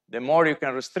 The more you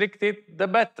can restrict it, the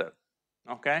better,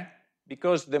 okay?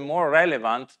 Because the more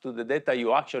relevant to the data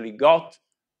you actually got,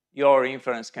 your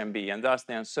inference can be, and that's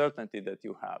the uncertainty that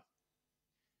you have.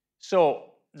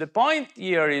 So the point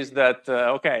here is that,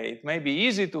 okay, it may be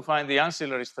easy to find the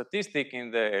ancillary statistic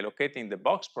in the locating the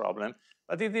box problem,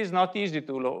 but it is not easy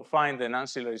to find an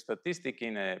ancillary statistic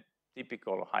in a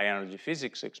typical high energy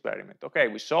physics experiment. Okay,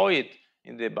 we saw it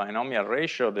in the binomial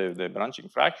ratio, the branching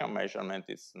fraction measurement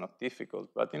is not difficult.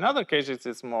 But in other cases,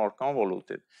 it's more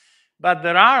convoluted. But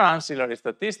there are ancillary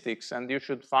statistics, and you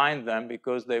should find them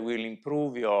because they will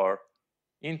improve your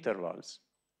intervals,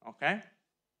 okay?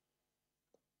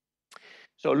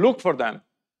 So look for them.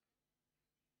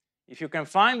 If you can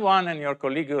find one and your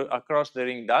colleague across the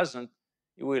ring doesn't,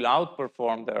 you will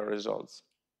outperform their results.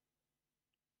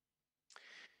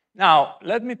 Now,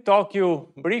 let me talk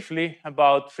you briefly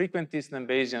about frequentist and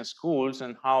Bayesian schools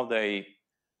and how they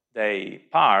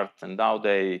part and how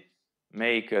they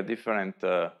make different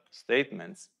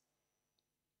statements,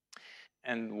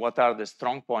 and what are the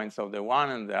strong points of the one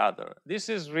and the other. This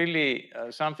is really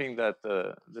something that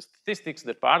the statistics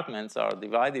departments are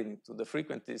divided into the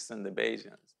frequentists and the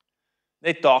Bayesians.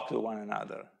 They talk to one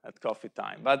another at coffee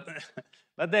time, but,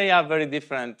 but they have very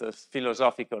different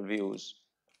philosophical views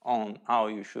on how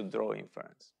you should draw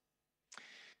inference.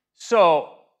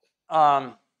 So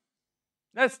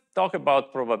let's talk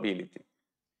about probability.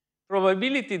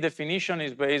 Probability definition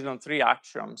is based on 3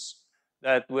 axioms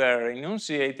that were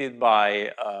enunciated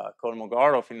by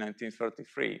Kolmogorov in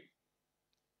 1933.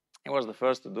 He was the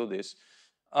first to do this.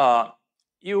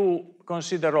 You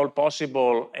consider all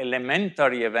possible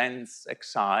elementary events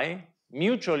xi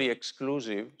mutually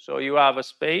exclusive. So you have a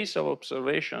space of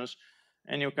observations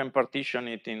and you can partition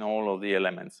it in all of the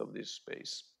elements of this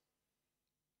space.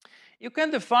 You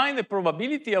can define the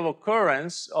probability of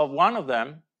occurrence of one of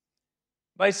them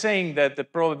by saying that the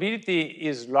probability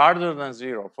is larger than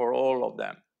 0 for all of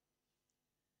them.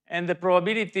 And the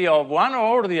probability of one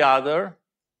or the other,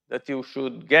 that you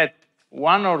should get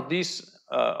one or this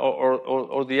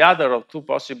or the other of 2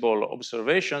 possible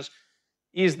observations,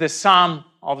 is the sum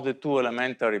of the 2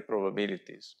 elementary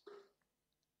probabilities.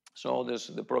 So there's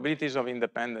the probabilities of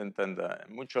independent and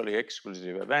mutually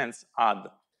exclusive events add.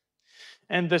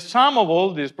 And the sum of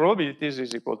all these probabilities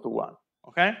is equal to 1,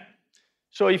 okay?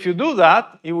 So if you do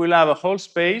that, you will have a whole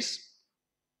space.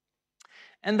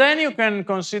 And then you can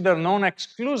consider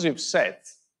non-exclusive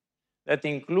sets that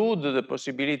include the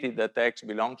possibility that X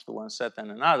belongs to one set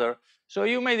and another. So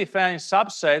you may define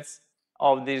subsets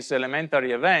of these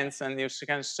elementary events, and you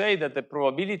can say that the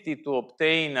probability to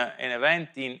obtain an event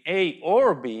in A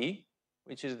or B,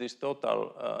 which is this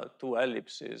total 2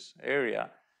 ellipses area,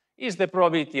 is the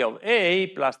probability of A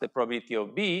plus the probability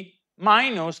of B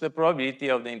minus the probability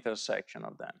of the intersection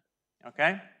of them,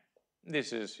 okay?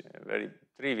 This is very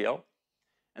trivial.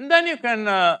 And then you can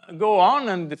go on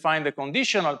and define the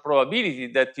conditional probability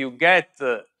that you get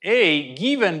A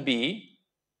given B.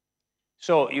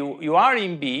 So you are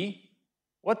in B.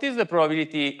 What is the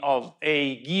probability of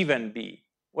A given B?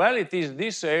 Well, it is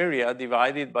this area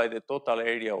divided by the total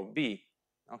area of B,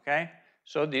 okay?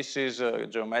 So this is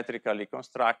geometrically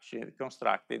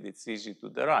constructed. It's easy to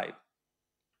derive.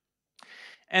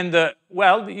 And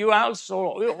well, you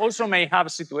also may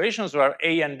have situations where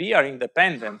A and B are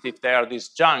independent if they are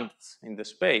disjunct in the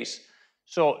space.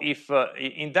 So if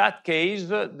in that case,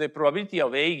 the probability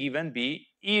of A given B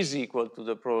is equal to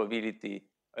the probability,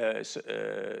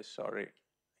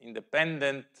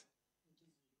 independent.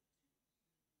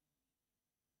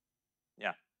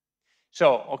 Yeah.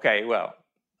 So, okay, well,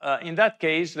 in that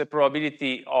case, the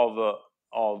probability of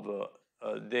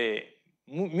the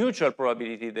mutual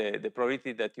probability, the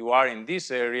probability that you are in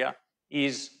this area,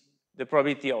 is the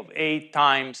probability of A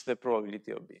times the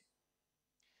probability of B.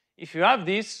 If you have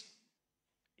this,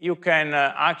 you can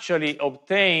actually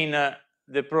obtain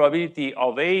the probability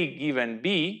of A given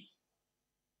B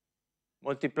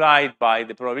multiplied by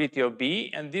the probability of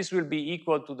B, and this will be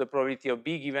equal to the probability of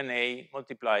B given A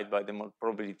multiplied by the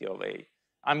probability of A.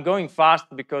 I'm going fast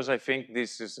because I think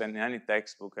this is in any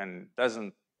textbook and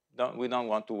we don't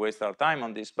want to waste our time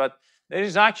on this, but there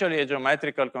is actually a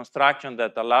geometrical construction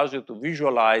that allows you to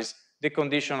visualize the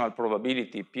conditional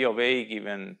probability P of A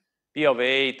given P of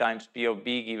A times P of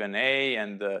B given A,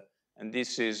 and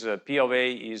this is P of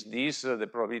A is this, the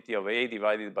probability of A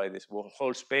divided by this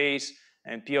whole space,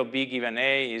 and P of B given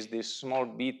A is this small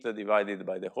bit divided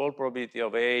by the whole probability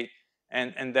of A,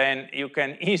 and then you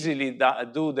can easily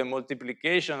do the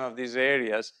multiplication of these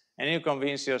areas, and you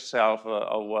convince yourself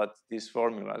of what these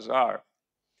formulas are.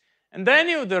 And then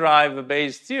you derive a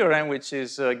Bayes theorem, which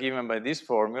is given by this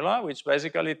formula, which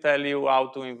basically tell you how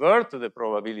to invert the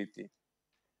probability,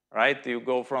 right? You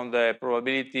go from the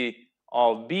probability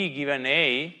of B given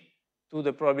A to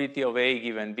the probability of A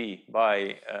given B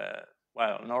by,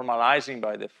 well, normalizing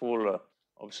by the full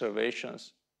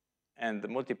observations and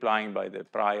multiplying by the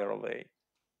prior of A.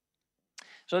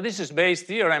 So this is Bayes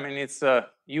theorem, and it's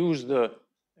used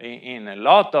in a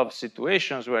lot of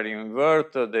situations where you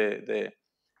invert the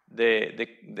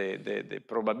the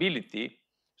probability.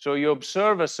 So you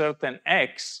observe a certain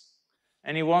x,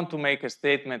 and you want to make a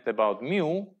statement about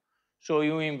mu, so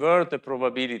you invert the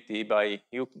probability by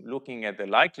you looking at the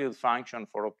likelihood function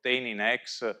for obtaining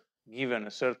x given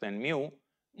a certain mu,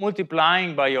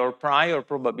 multiplying by your prior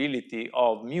probability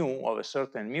of mu, of a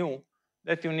certain mu,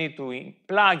 that you need to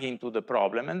plug into the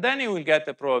problem, and then you will get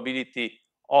the probability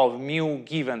of mu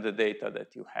given the data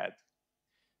that you had.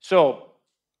 So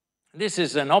this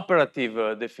is an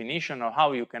operative definition of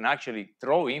how you can actually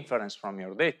draw inference from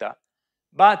your data,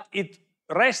 but it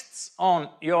rests on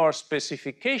your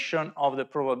specification of the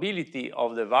probability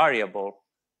of the variable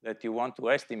that you want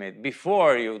to estimate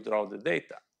before you draw the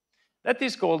data. That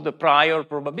is called the prior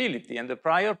probability, and the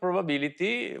prior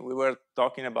probability, we were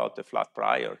talking about the flat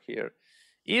prior here,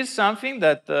 is something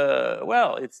that,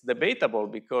 well, it's debatable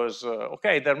because,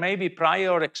 okay, there may be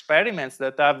prior experiments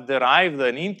that have derived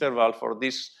an interval for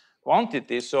this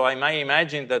quantity, so I might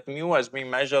imagine that mu has been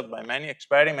measured by many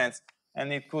experiments,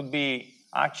 and it could be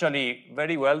actually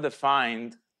very well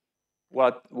defined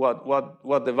what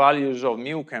the values of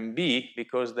mu can be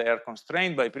because they are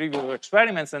constrained by previous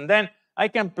experiments, and then I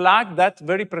can plug that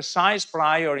very precise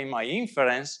prior in my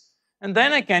inference, and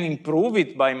then I can improve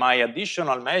it by my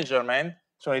additional measurement,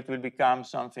 so it will become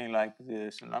something like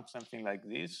this, not something like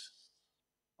this,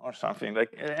 or something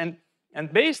like,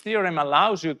 and Bayes' theorem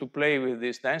allows you to play with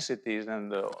these densities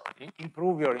and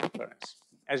improve your inference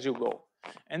as you go.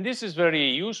 And this is very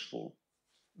useful,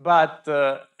 but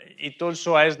it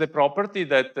also has the property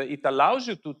that it allows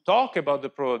you to talk about the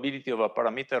probability of a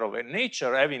parameter of a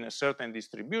nature having a certain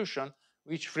distribution,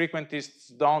 which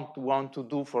frequentists don't want to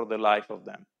do for the life of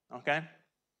them, okay?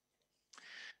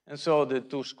 And so the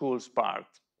two schools part.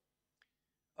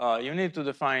 You need to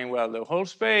define, well, the whole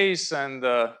space and,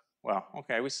 well,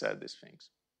 okay, we said these things.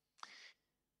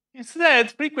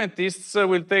 Instead, frequentists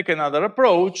will take another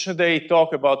approach. They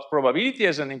talk about probability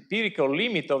as an empirical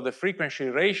limit of the frequency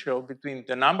ratio between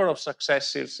the number of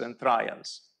successes and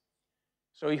trials.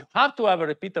 So you have to have a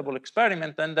repeatable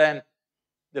experiment, and then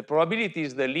the probability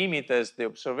is the limit as the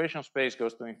observation space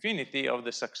goes to infinity of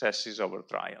the successes over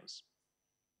trials.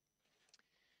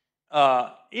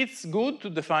 It's good to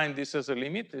define this as a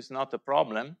limit, it's not a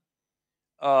problem.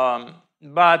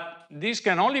 But this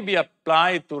can only be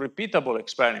applied to repeatable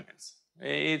experiments.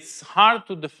 It's hard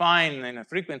to define in a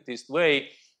frequentist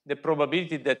way the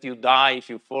probability that you die if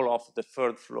you fall off the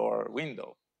third floor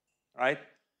window, right?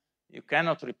 You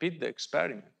cannot repeat the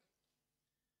experiment.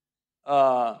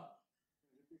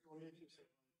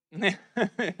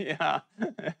 Yeah,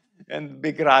 and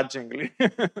begrudgingly.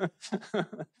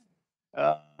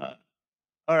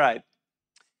 All right.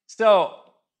 So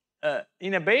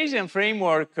in a Bayesian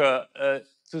framework,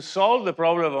 to solve the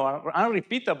problem of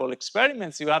unrepeatable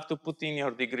experiments, you have to put in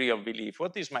your degree of belief.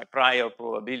 What is my prior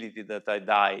probability that I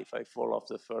die if I fall off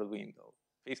the third window?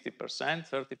 50%,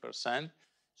 30%?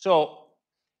 So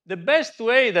the best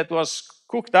way that was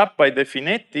cooked up by De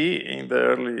Finetti in the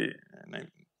early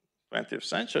 20th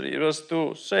century was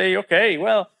to say, okay,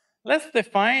 well, let's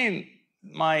define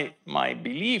my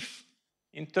belief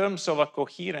in terms of a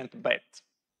coherent bet.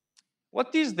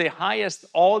 What is the highest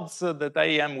odds that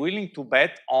I am willing to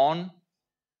bet on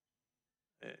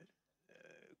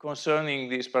concerning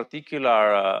this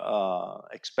particular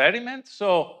experiment?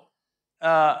 So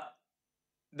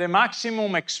the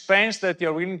maximum expense that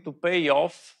you're willing to pay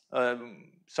off,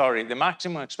 the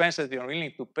maximum expense that you're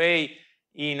willing to pay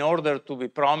in order to be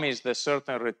promised a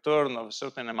certain return of a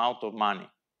certain amount of money.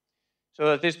 So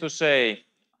that is to say,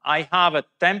 I have a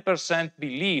 10%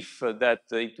 belief that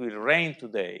it will rain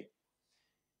today.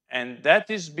 And that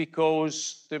is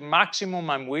because the maximum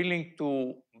I'm willing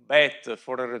to bet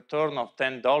for a return of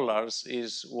 $10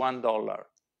 is $1.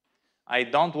 I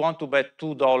don't want to bet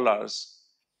 $2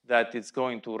 that it's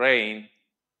going to rain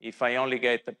if I only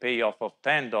get a payoff of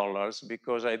 $10,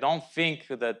 because I don't think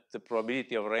that the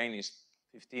probability of rain is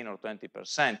 15 or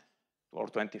 20% or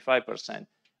 25%.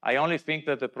 I only think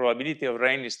that the probability of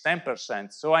rain is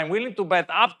 10%. So I'm willing to bet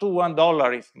up to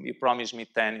 $1 if you promise me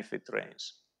 10 if it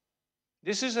rains.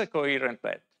 This is a coherent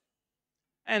bet.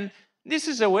 And this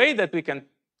is a way that we can,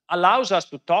 allows us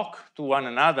to talk to one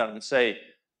another and say,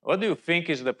 what do you think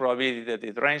is the probability that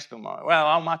it rains tomorrow? Well,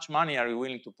 how much money are you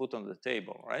willing to put on the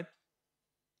table, right?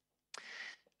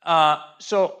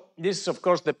 So this, of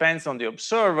course, depends on the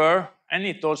observer, and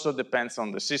it also depends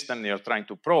on the system you're trying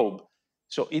to probe.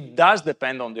 So it does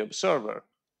depend on the observer.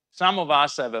 Some of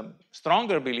us have a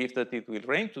stronger belief that it will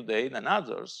rain today than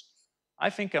others. I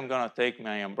think I'm gonna take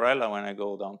my umbrella when I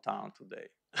go downtown today.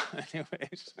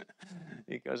 Anyways,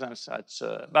 because I'm such,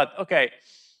 but okay.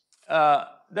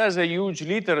 there's a huge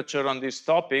literature on this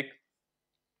topic.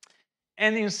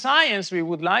 And in science, we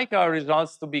would like our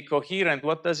results to be coherent.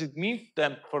 What does it mean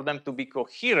for them to be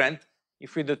coherent?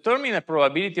 If we determine a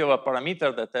probability of a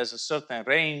parameter that has a certain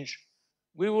range,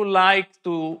 we would like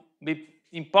to be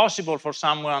impossible for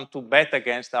someone to bet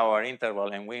against our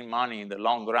interval and win money in the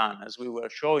long run, as we were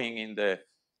showing in the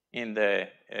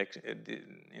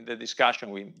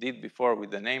discussion we did before with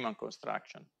the Neyman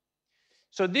construction.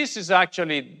 So this is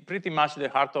actually pretty much the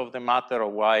heart of the matter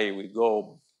of why we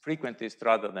go frequentist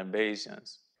rather than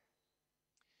Bayesians.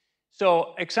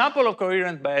 So example of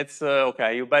coherent bets,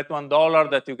 okay, you bet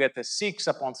 $1 that you get a 6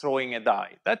 upon throwing a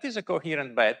die. That is a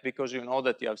coherent bet because you know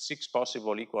that you have 6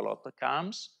 possible equal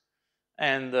outcomes.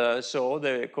 And so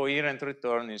the coherent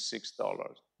return is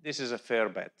 $6. This is a fair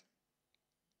bet.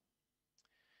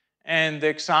 And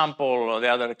the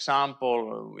other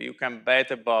example, you can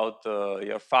bet about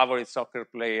your favorite soccer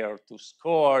player to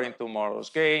score in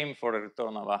tomorrow's game for a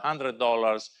return of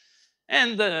 $100.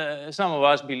 And some of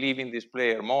us believe in this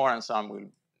player more and some will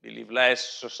believe less.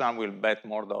 So some will bet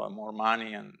more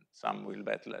money and some will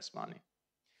bet less money.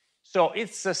 So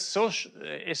it's a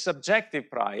subjective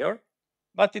prior,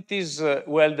 but it is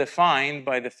well defined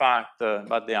by the fact,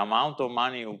 by the amount of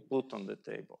money you put on the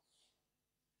table.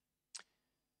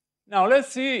 Now let's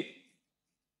see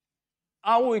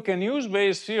how we can use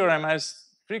Bayes' theorem as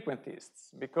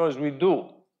frequentists, because we do.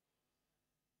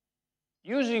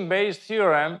 Using Bayes'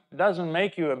 theorem doesn't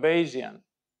make you a Bayesian.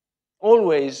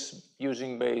 Always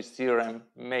using Bayes' theorem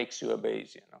makes you a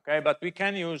Bayesian, okay? But we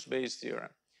can use Bayes'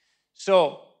 theorem.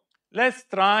 So let's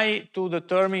try to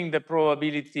determine the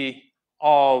probability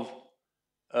of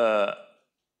a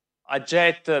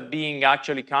jet being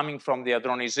actually coming from the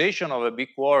hadronization of a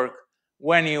big quark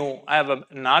when you have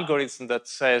an algorithm that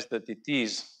says that it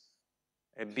is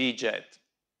a B jet,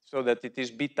 so that it is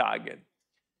B tagged.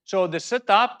 So the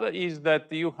setup is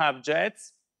that you have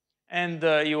jets and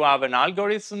you have an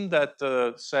algorithm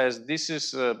that says this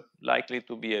is likely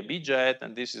to be a B jet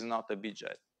and this is not a B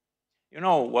jet. You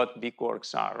know what B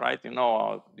quarks are, right? You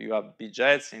know you have B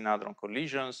jets in hadron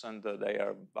collisions and they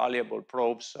are valuable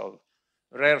probes of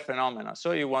rare phenomena.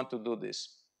 So you want to do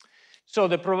this. So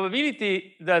the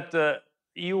probability that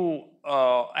you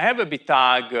have a B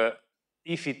tag,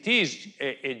 if it is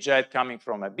a jet coming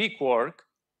from a B quark,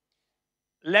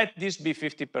 let this be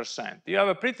 50%. You have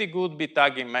a pretty good B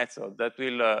tagging method that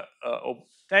will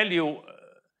tell you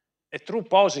a true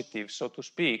positive, so to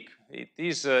speak. It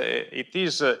is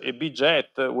a B jet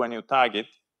when you tag it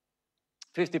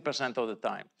 50% of the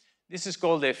time. This is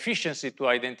called the efficiency to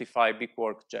identify B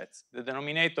quark jets. The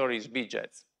denominator is B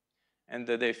jets. And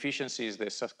the efficiency is the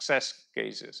success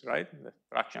cases, right? The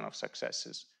fraction of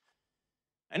successes.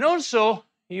 And also,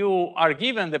 you are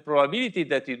given the probability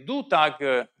that you do tag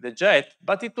the jet,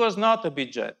 but it was not a B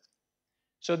jet.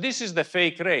 So this is the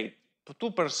fake rate,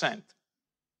 2%,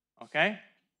 okay?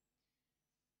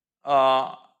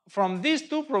 From these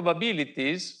two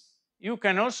probabilities, you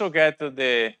can also get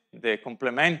the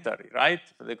complementary, right?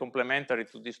 The complementary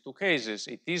to these two cases.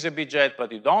 It is a B jet,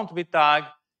 but you don't B tag.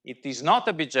 It is not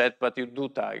a B jet, but you do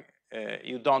tag.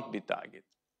 You don't B tag it.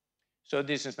 So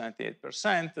this is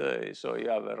 98%, so you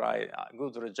have a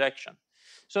good rejection.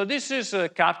 So this is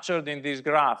captured in this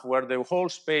graph where the whole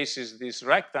space is this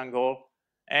rectangle,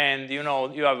 and you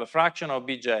know you have a fraction of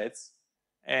B jets,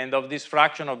 and of this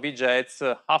fraction of B jets,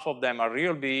 half of them are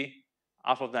real B,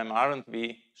 half of them aren't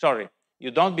B. Sorry,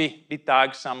 you don't B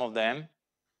tag some of them,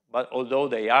 but although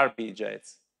they are B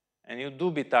jets, and you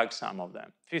do B tag some of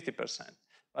them, 50%.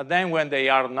 But then when they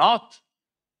are not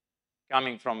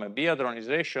coming from a B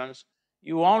hadronizations,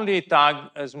 you only tag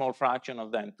a small fraction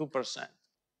of them, 2%.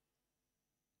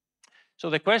 So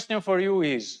the question for you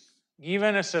is,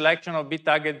 given a selection of B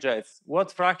tagged jets,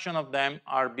 what fraction of them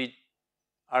are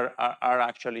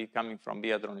actually coming from B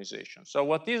hadronization? So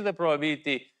what is the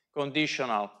probability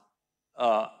conditional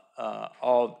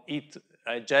of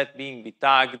a jet being B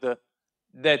tagged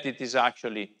that it is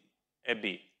actually a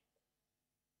B?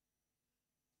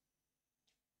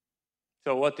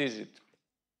 So what is it?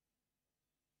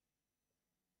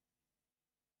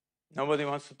 Nobody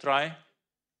wants to try?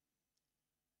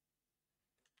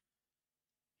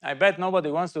 I bet nobody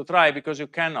wants to try because you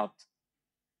cannot.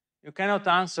 You cannot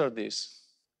answer this.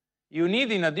 You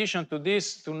need, in addition to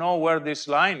this, to know where this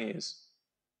line is,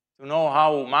 to know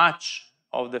how much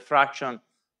of the fraction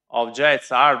of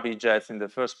jets are B jets in the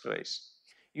first place.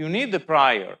 You need the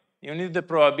prior. You need the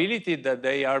probability that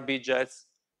they are B jets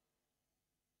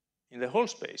in the whole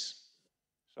space.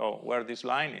 So where this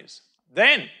line is.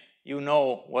 Then you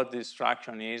know what this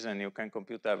fraction is and you can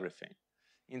compute everything.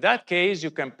 In that case,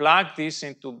 you can plug this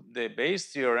into the Bayes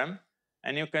theorem,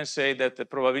 and you can say that the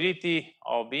probability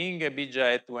of being a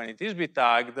B-jet when it is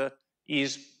B-tagged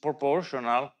is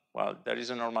proportional. Well, there is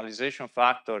a normalization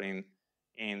factor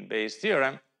in Bayes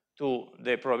theorem to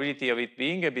the probability of it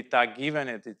being a B-tag given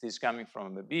that it is coming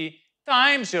from a B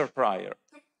times your prior.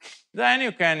 Then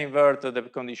you can invert the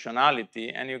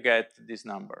conditionality and you get this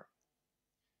number.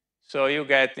 So you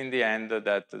get in the end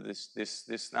that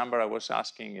this number I was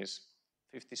asking is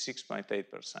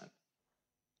 56.8%.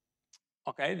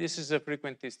 Okay, this is a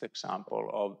frequentist example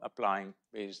of applying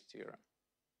Bayes theorem.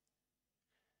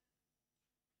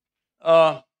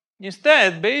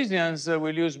 Instead, Bayesians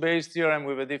will use Bayes theorem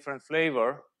with a different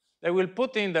flavor. They will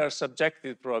put in their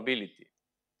subjective probability.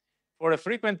 For a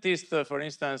frequentist, for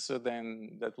instance,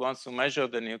 then that wants to measure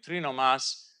the neutrino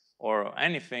mass or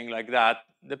anything like that,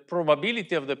 the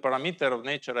probability of the parameter of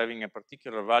nature having a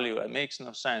particular value makes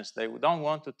no sense. They don't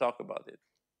want to talk about it.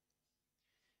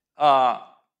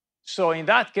 So in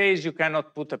that case, you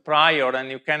cannot put a prior and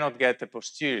you cannot get a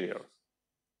posterior.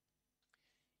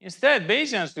 Instead,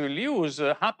 Bayesians will use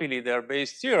happily their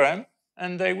Bayes theorem,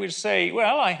 and they will say,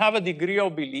 well, I have a degree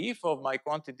of belief of my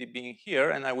quantity being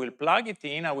here, and I will plug it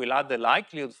in, I will add the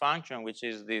likelihood function, which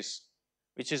is this,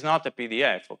 which is not a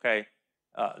PDF, okay?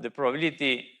 The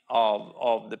probability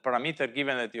of the parameter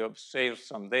given that you observe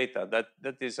some data,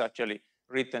 that is actually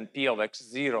written P of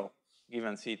x0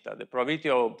 given theta. The probability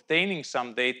of obtaining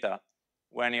some data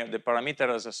when the parameter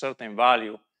has a certain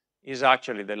value is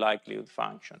actually the likelihood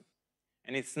function.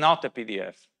 And it's not a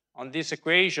PDF. On this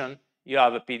equation, you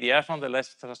have a PDF on the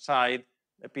left side,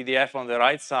 a PDF on the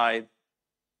right side.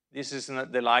 This is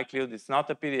not the likelihood, it's not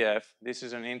a PDF. This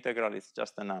is an integral, it's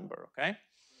just a number, okay?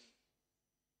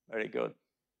 Very good.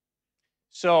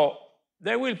 So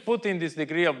they will put in this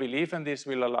degree of belief, and this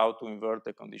will allow to invert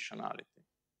the conditionality.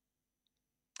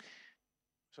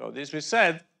 So this we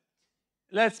said.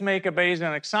 Let's make a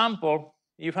Bayesian example.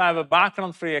 You have a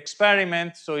background-free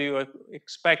experiment, so you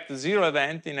expect 0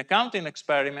 event in a counting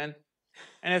experiment,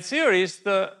 and a theorist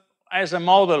has a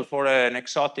model for an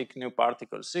exotic new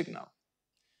particle signal,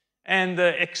 and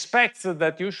expects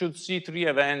that you should see 3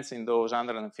 events in those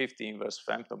 150 inverse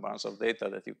femtobarns of data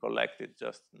that you collected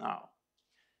just now.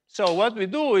 So what we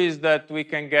do is that we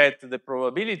can get the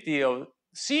probability of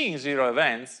seeing 0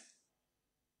 events.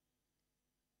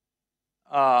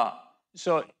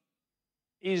 So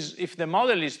if the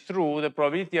model is true, the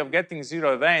probability of getting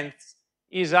 0 events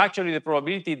is actually the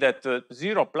probability that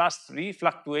 0 plus 3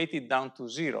 fluctuated down to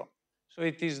 0. So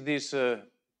it is this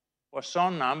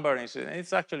Poisson number,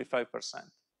 it's actually 5%.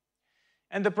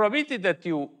 And the probability that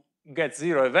you get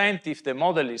 0 event, if the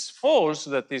model is false,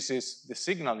 that the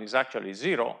signal is actually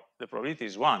 0, the probability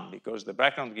is 1, because the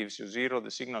background gives you 0,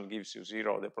 the signal gives you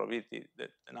 0, the probability that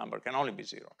the number can only be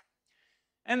 0.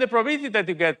 And the probability that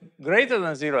you get greater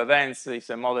than 0 events if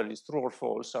the model is true or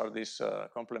false are these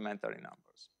complementary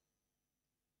numbers.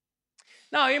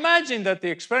 Now imagine that the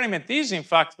experiment is in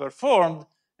fact performed,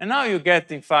 and now you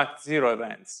get in fact 0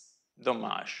 events,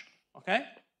 dommage, okay?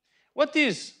 What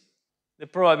is the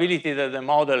probability that the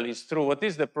model is true? What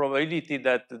is the probability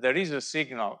that there is a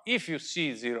signal if you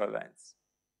see 0 events?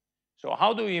 So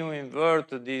how do you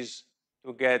invert this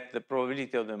to get the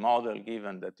probability of the model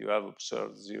given that you have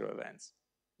observed 0 events?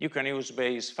 You can use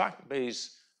Bayes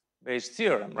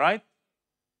theorem, right?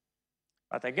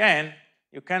 But again,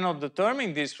 you cannot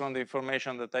determine this from the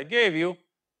information that I gave you.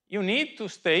 You need to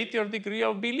state your degree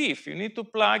of belief. You need to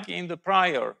plug in the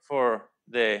prior for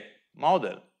the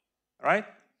model, right?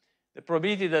 The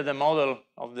probability that the model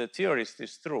of the theorist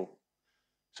is true.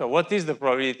 So what is the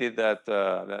probability that,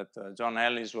 John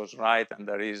Ellis was right and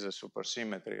there is a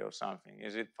supersymmetry or something?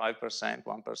 Is it 5%,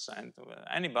 1%?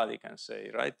 Anybody can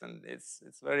say, right? And it's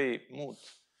very moot.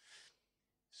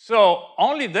 So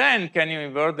only then can you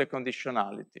invert the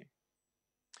conditionality.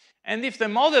 And if the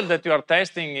model that you are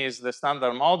testing is the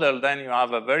standard model, then you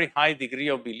have a very high degree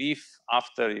of belief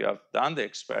after you have done the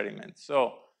experiment.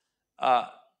 So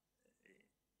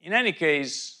in any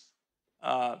case,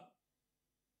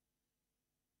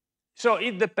 so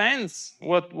it depends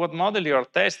what model you are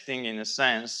testing, in a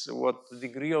sense, what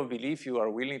degree of belief you are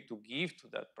willing to give to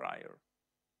that prior.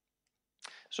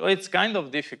 So it's kind of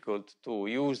difficult to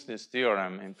use this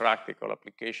theorem in practical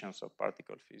applications of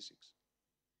particle physics.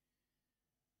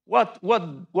 What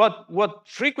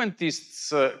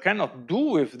frequentists cannot do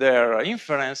with their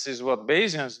inference is what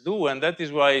Bayesians do, and that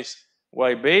is why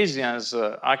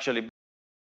Bayesians actually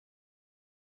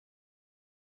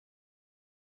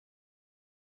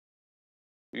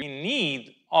in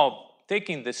need of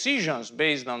taking decisions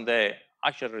based on the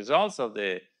actual results of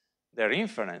their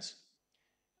inference.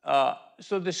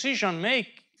 So decision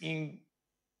making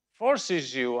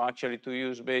forces you actually to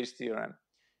use Bayes' theorem.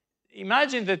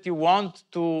 Imagine that you want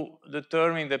to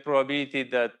determine the probability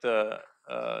that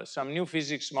some new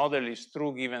physics model is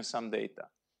true given some data.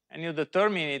 And you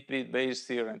determine it with Bayes'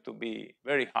 theorem to be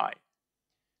very high.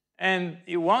 And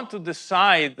you want to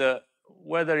decide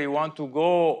whether you want to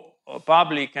go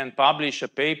public and publish a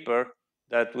paper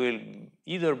that will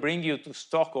either bring you to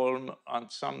Stockholm on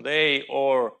some day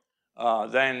or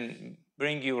then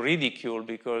bring you ridicule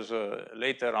because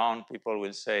later on people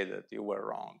will say that you were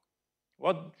wrong.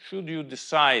 What should you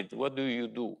decide? What do you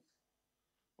do?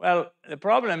 Well, the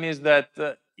problem is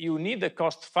that you need a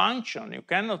cost function. You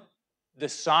cannot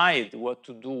decide what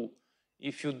to do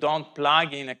if you don't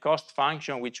plug in a cost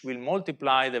function which will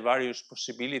multiply the various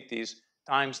possibilities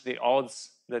times the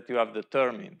odds that you have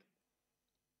determined.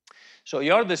 So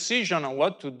your decision on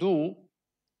what to do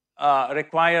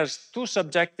requires two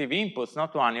subjective inputs,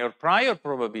 not one. Your prior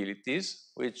probabilities,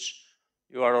 which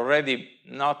you are already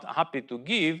not happy to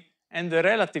give, and the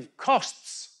relative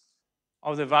costs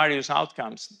of the various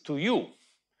outcomes to you.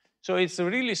 So it's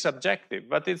really subjective,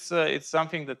 but it's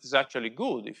something that is actually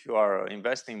good if you are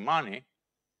investing money,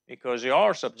 because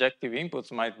your subjective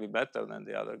inputs might be better than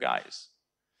the other guys.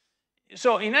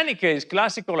 So in any case,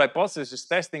 classical hypothesis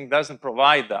testing doesn't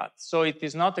provide that. So it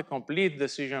is not a complete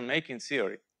decision-making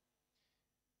theory.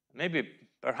 Maybe,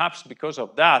 perhaps because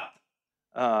of that,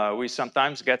 we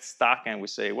sometimes get stuck and we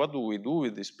say, what do we do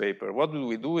with this paper? What do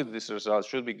we do with this result?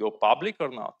 Should we go public or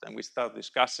not? And we start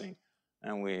discussing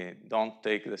and we don't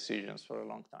take decisions for a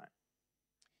long time.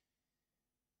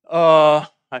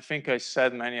 I think I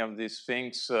said many of these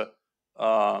things.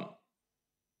 The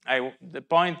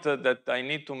point that I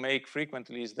need to make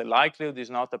frequently is the likelihood is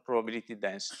not a probability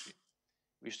density.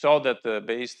 We saw that the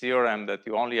Bayes' theorem that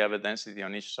you only have a density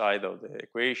on each side of the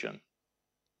equation.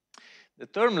 The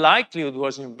term likelihood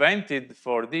was invented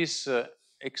for this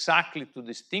exactly to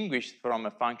distinguish from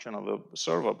a function of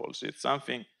observables. It's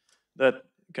something that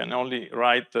can only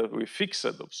write with fixed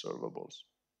observables.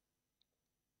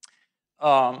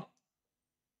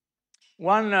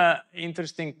 One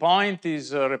interesting point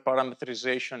is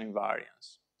reparameterization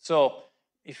invariance. So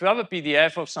if you have a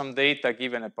PDF of some data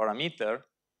given a parameter,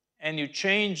 and you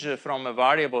change from a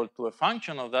variable to a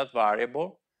function of that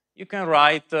variable, you can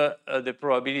write the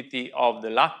probability of the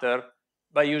latter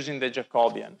by using the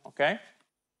Jacobian, okay?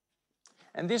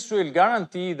 And this will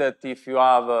guarantee that if you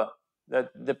have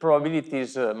that the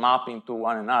probabilities map into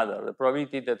one another, the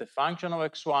probability that the function of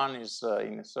x1 is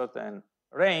in a certain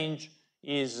range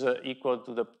is equal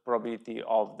to the probability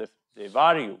of the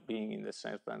value being in the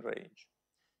certain range.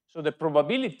 So the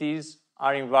probabilities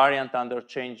are invariant under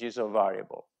changes of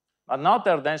variable, but not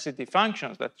their density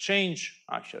functions that change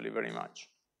actually very much.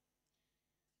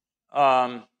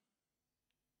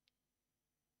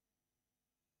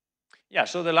 Yeah,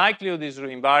 so the likelihood is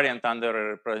invariant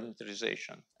under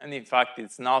reparameterization, and in fact,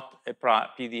 it's not a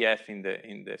PDF in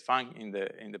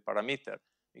the parameter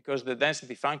because the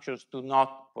density functions do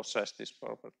not possess this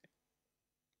property.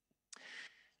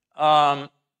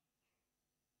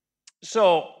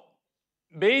 So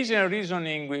Bayesian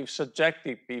reasoning with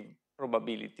subjective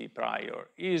probability prior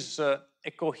is a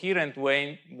coherent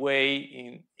way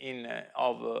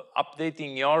of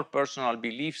updating your personal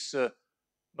beliefs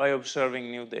by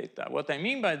observing new data. What I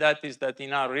mean by that is that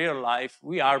in our real life,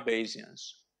 we are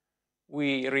Bayesians.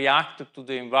 We react to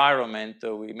the environment,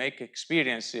 we make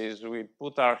experiences, we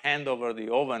put our hand over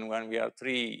the oven when we are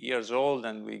 3 years old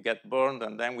and we get burned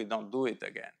and then we don't do it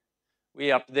again. We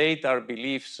update our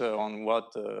beliefs on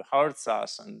what hurts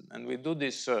us, and we do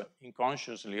this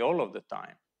unconsciously all of the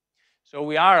time. So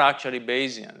we are actually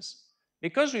Bayesians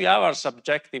because we have our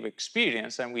subjective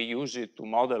experience and we use it to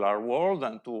model our world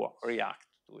and to react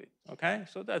to it, okay?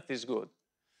 So that is good.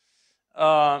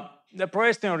 The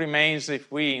question remains if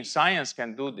we in science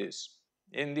can do this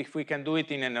and if we can do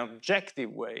it in an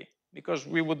objective way, because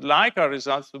we would like our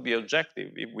results to be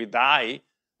objective. If we die,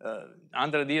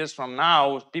 100 years from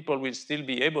now, people will still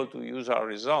be able to use our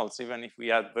results, even if we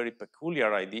had very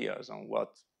peculiar ideas on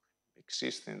what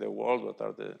exists in the world, what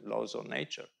are the laws of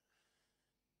nature.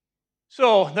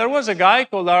 So there was a guy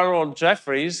called Harold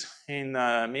Jeffreys in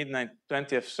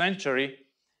mid-20th century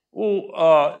who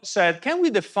said, can we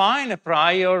define a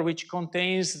prior which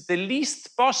contains the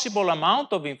least possible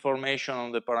amount of information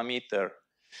on the parameter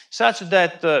such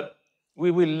that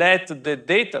we will let the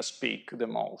data speak the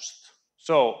most?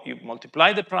 So you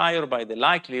multiply the prior by the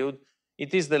likelihood.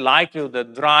 It is the likelihood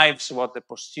that drives what the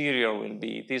posterior will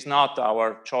be. It is not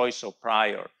our choice of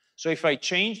prior. So if I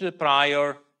change the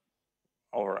prior,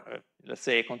 or let's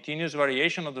say a continuous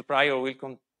variation of the prior will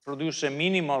produce a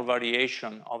minimal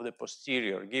variation of the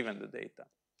posterior given the data.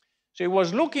 So he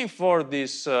was looking for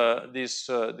these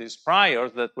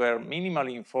priors that were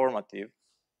minimally informative.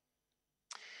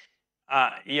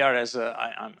 Here,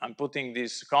 I'm putting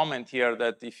this comment here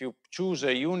that if you choose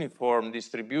a uniform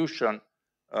distribution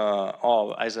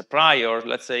as a prior,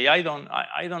 let's say I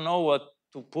don't know what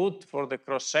to put for the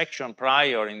cross-section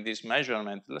prior in this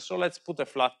measurement, so let's put a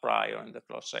flat prior in the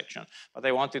cross-section, but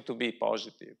I want it to be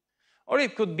positive. Or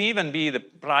it could even be the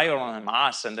prior on a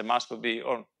mass, and the mass could be,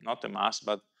 or not a mass,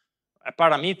 but a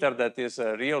parameter that is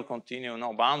a real continuum,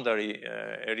 no boundary,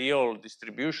 a real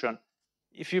distribution.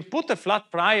 If you put a flat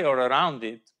prior around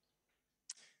it,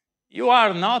 you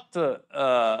are not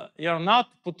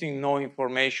putting no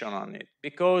information on it,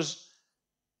 because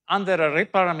under a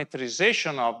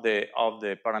reparameterization of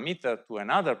the parameter to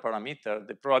another parameter,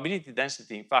 the probability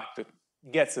density, in fact,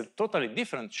 gets a totally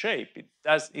different shape.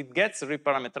 It gets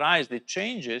reparameterized, it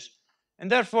changes,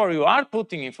 and therefore you are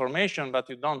putting information, but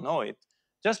you don't know it.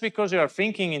 Just because you are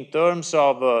thinking in terms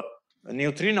of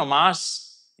neutrino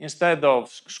mass instead of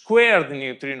squared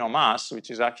neutrino mass,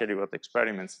 which is actually what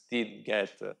experiments did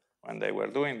get when they were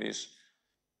doing this,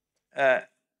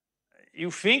 you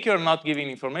think you're not giving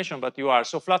information, but you are.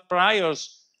 So flat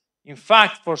priors, in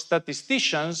fact, for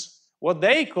statisticians, what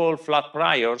they call flat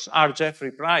priors are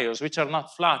Jeffrey priors, which are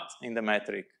not flat in the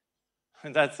metric.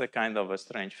 That's a kind of a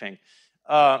strange thing.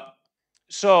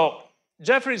 So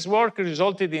Jeffrey's work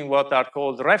resulted in what are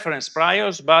called reference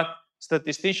priors, but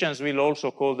statisticians will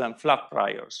also call them flat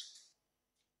priors.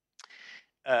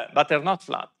 But they're not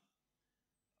flat.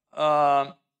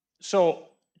 So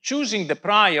choosing the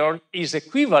prior is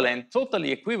equivalent,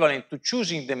 totally equivalent to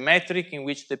choosing the metric in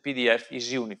which the PDF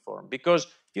is uniform, because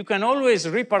you can always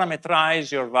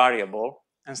reparameterize your variable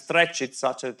and stretch it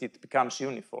such that it becomes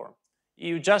uniform.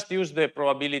 You just use the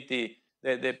probability,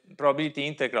 the probability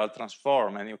integral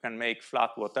transform, and you can make flat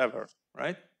whatever,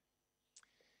 right?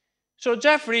 So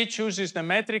Jeffrey chooses the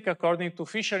metric according to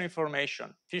Fisher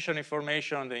information. Fisher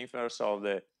information, the inverse of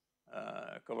the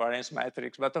covariance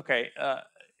matrix, but okay,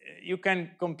 you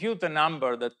can compute a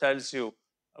number that tells you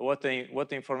what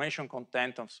the information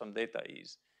content of some data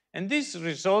is. And this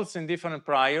results in different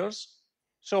priors.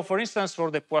 So for instance,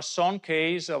 for the Poisson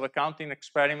case of a counting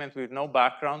experiment with no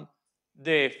background,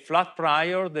 the flat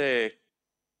prior, the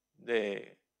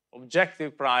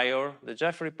objective prior, the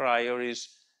Jeffrey prior is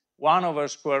 1 over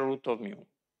square root of mu.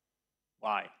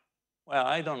 Why? Well,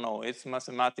 I don't know. It's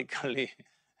mathematically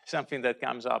something that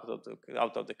comes out of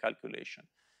the calculation.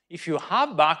 If you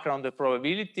have background, the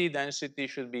probability density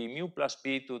should be mu plus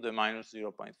p to the minus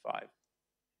 0.5.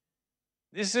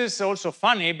 This is also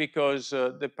funny because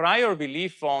the prior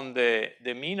belief on the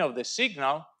mean of the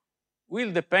signal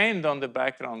will depend on the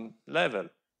background level.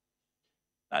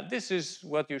 This is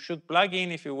what you should plug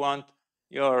in if you want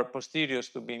your posteriors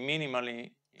to be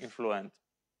minimally influent.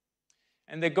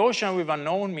 And the Gaussian with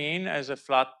unknown mean has a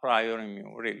flat prior in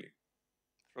mu, really.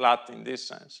 Flat in this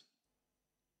sense.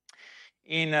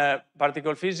 In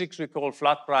particle physics, we call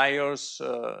flat priors,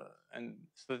 and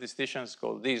statisticians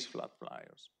call these flat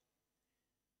priors.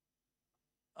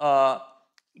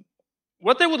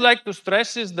 What I would like to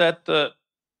stress is that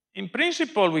in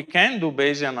principle, we can do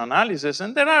Bayesian analysis,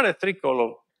 and there are a trickle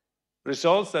of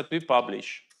results that we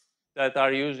publish that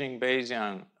are using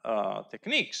Bayesian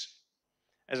techniques.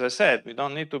 As I said, we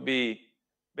don't need to be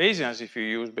Bayesians if you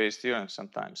use Bayes theorems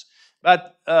sometimes.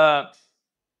 But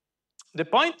the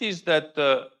point is that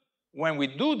when we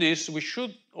do this, we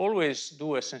should always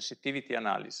do a sensitivity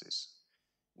analysis.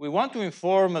 We want to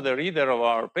inform the reader of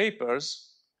our papers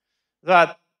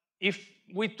that if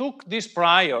we took this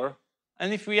prior,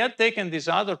 and if we had taken this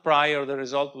other prior, the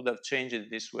result would have changed it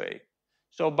this way.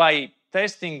 So by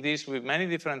testing this with many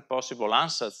different possible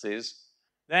ansatses,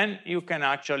 then you can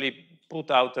actually put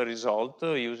out a result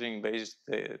using Bayes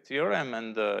theorem,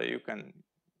 and you can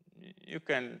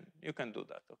do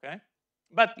that, okay?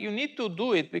 But you need to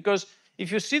do it because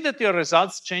if you see that your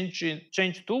results change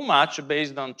too much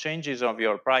based on changes of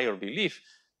your prior belief,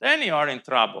 then you are in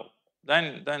trouble.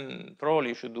 Then probably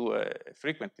you should do a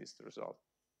frequentist result.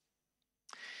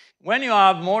 When you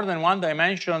have more than one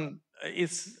dimension,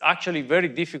 it's actually very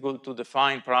difficult to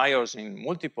define priors in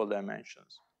multiple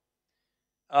dimensions.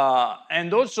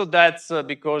 And also that's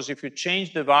because if you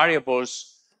change the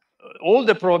variables, all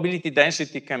the probability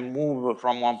density can move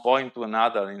from one point to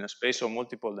another in a space of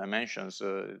multiple dimensions.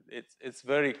 It's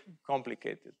very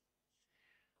complicated.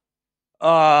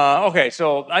 Okay,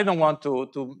 so I don't want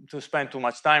to spend too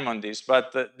much time on this,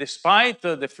 but despite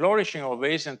the flourishing of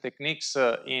Bayesian techniques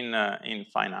in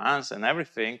finance and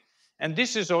everything, And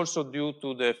this is also due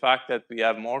to the fact that we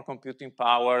have more computing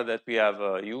power, that we have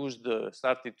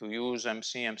started to use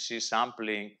IMSc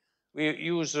sampling. We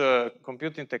use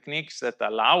computing techniques that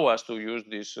allow us to use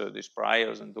these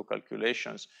priors and do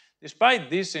calculations. Despite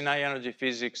this, in high energy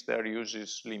physics, their use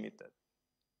is limited.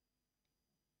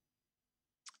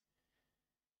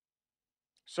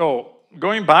 So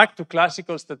going back to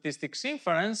classical statistics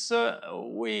inference,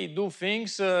 we do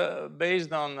things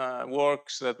based on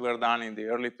works that were done in the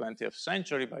early 20th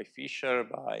century by Fisher,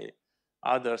 by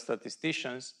other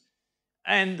statisticians.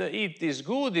 And it is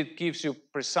good, it gives you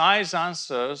precise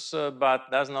answers,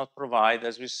 but does not provide,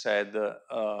 as we said,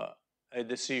 a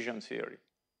decision theory.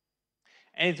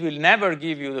 And it will never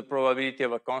give you the probability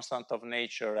of a constant of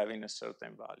nature having a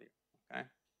certain value, okay?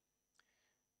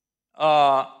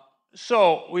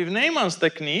 So with Neymann's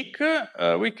technique,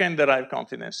 we can derive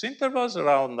confidence intervals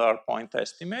around our point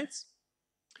estimates.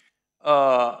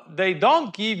 They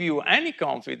don't give you any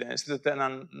confidence that an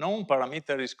unknown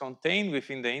parameter is contained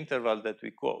within the interval that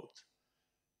we quote.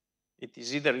 It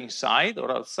is either inside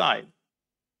or outside.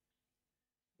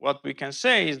 What we can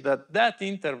say is that that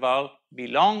interval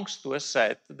belongs to a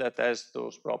set that has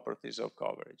those properties of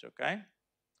coverage, okay?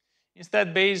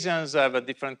 Instead, Bayesians have a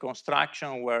different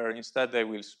construction where instead they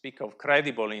will speak of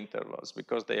credible intervals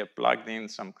because they have plugged in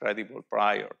some credible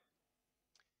prior.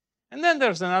 And then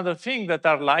there's another thing that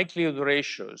are likelihood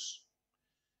ratios.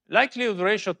 Likelihood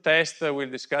ratio test, we'll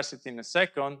discuss it in a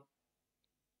second,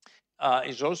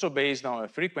 is also based on a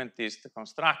frequentist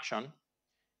construction.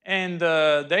 And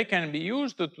they can be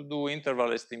used to do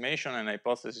interval estimation and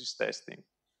hypothesis testing.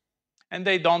 And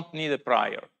they don't need a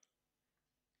prior.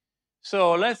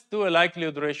 So let's do a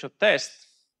likelihood ratio test.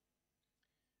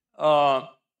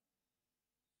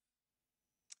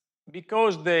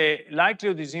 Because the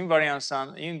likelihood is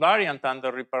invariant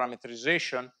under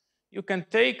reparameterization, you can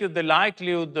take the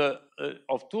likelihood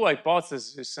of two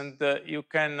hypotheses and you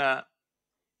can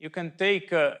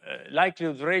take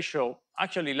likelihood ratio,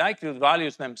 actually likelihood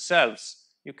values themselves,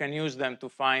 you can use them to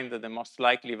find the most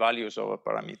likely values of a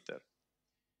parameter.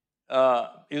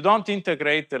 You don't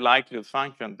integrate the likelihood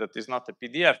function, that is not a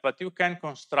PDF, but you can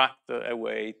construct a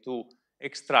way to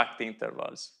extract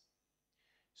intervals.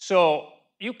 So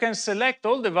you can select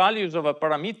all the values of a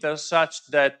parameter such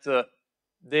that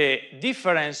the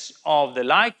difference of the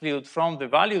likelihood from the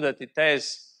value that it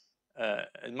has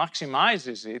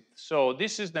maximizes it. So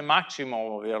this is the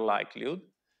maximum of your likelihood.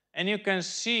 And you can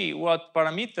see what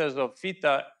parameters of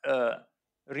theta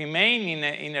remain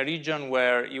in a region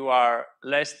where you are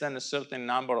less than a certain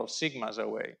number of sigmas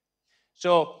away.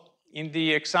 So in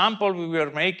the example we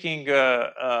were making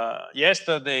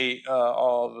yesterday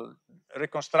of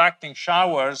reconstructing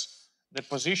showers, the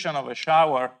position of a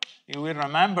shower, you will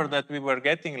remember that we were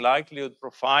getting likelihood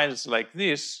profiles like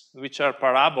this, which are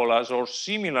parabolas or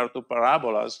similar to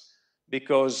parabolas,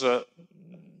 because the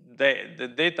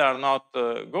data are not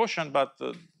Gaussian, but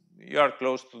you are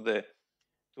close to the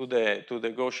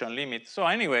Gaussian limit. So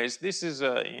anyways, this is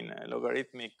in a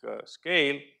logarithmic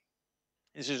scale.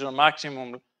 This is your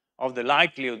maximum of the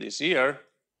likelihood is here.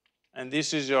 And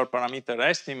this is your parameter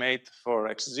estimate for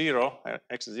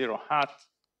x0 hat.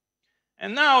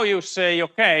 And now you say,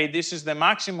 okay, this is the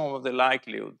maximum of the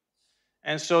likelihood.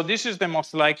 And so this is the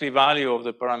most likely value of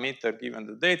the parameter given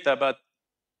the data, but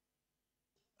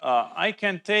I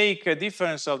can take a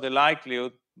difference of the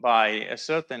likelihood by a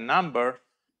certain number,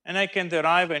 and I can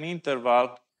derive an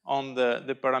interval on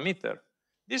the parameter.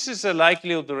 This is a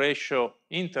likelihood ratio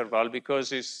interval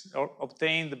because it's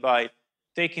obtained by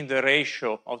taking the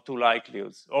ratio of two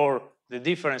likelihoods, or the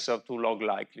difference of two log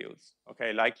likelihoods.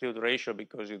 Okay, likelihood ratio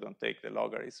because you don't take the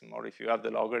logarithm, or if you have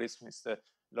the logarithm, it's the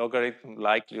logarithm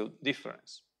likelihood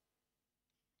difference.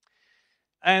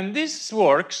 And this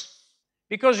works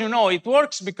because, you know, it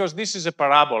works because this is a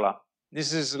parabola.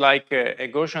 This is like a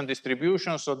Gaussian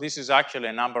distribution, so this is actually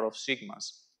a number of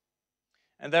sigmas.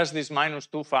 And there's this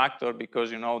 -2 factor because,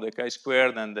 you know, the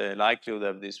chi-squared and the likelihood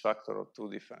have this factor of 2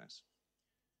 difference.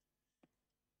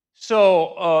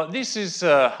 So this is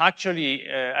actually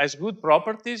has good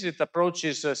properties. It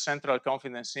approaches a central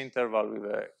confidence interval with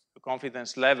a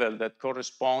confidence level that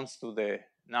corresponds to the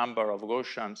number of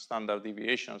Gaussian standard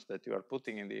deviations that you are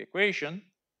putting in the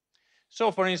equation.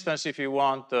 So for instance, if you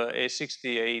want a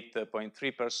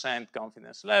 68.3%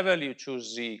 confidence level, you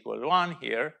choose z equal 1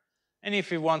 here. And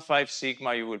if you want 5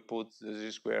 sigma, you will put the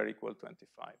z square equal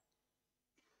 25.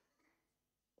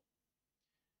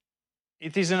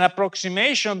 It is an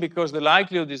approximation because the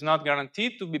likelihood is not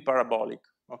guaranteed to be parabolic,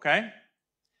 okay?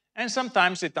 And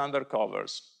sometimes it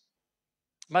undercovers.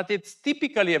 But it's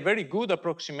typically a very good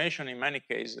approximation in many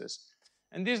cases.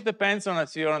 And this depends on a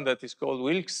theorem that is called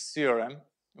Wilks theorem,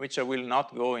 which I will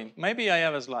not go in. Maybe I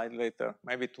have a slide later.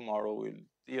 Maybe tomorrow we'll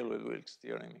deal with Wilks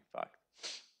theorem, in fact.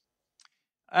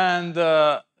 And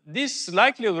these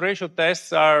likelihood ratio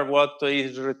tests are what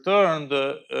is returned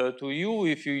to you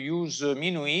if you use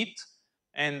minuit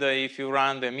and if you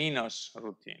run the minus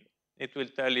routine. It will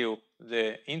tell you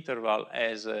the interval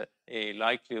as a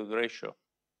likelihood ratio.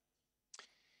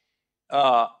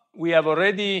 We have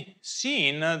already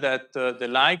seen that the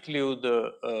likelihood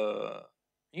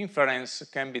inference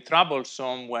can be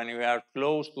troublesome when you are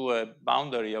close to a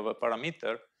boundary of a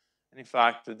parameter. And in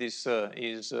fact, this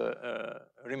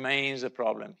remains a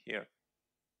problem here.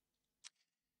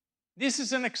 This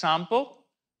is an example.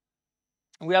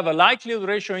 We have a likelihood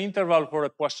ratio interval for a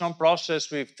Poisson process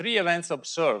with 3 events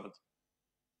observed.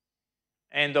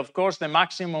 And of course, the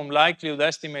maximum likelihood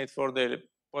estimate for the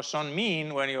Poisson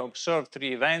mean when you observe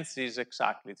 3 events is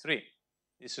exactly 3.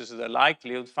 This is the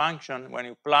likelihood function when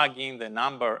you plug in the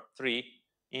number 3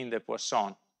 in the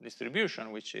Poisson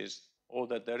distribution, which is all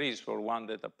that there is for one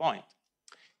data point.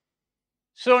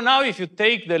 So now if you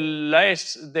take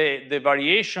the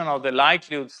variation of the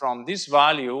likelihood from this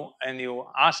value and you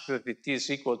ask that it is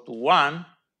equal to 1,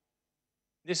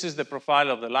 this is the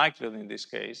profile of the likelihood in this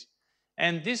case.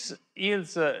 And this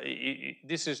yields,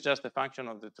 this is just a function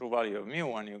of the true value of mu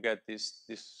when you get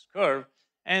this curve.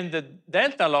 And the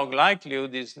delta log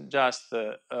likelihood is just,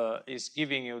 is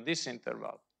giving you this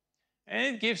interval.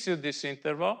 And it gives you this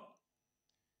interval.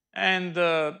 And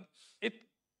it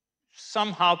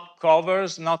somehow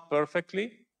covers, not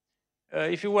perfectly.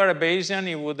 If you were a Bayesian,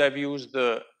 you would have used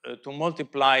to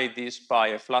multiply this by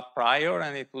a flat prior,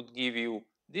 and it would give you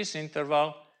this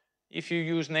interval. If you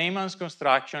use Neymann's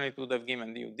construction, it would have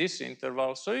given you this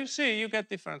interval. So you see, you get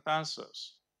different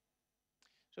answers.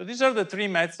 So these are the 3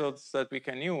 methods that we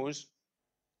can use,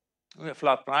 with a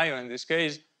flat prior in this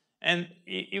case, and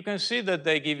you can see that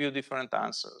they give you different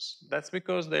answers. That's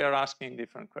because they are asking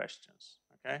different questions,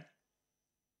 okay?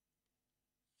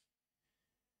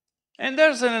 And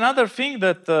there's another thing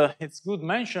that it's good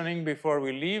mentioning before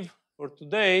we leave for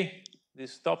today,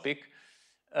 this topic,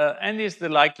 and it's the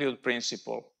likelihood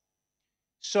principle.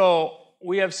 So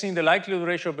we have seen the likelihood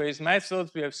ratio-based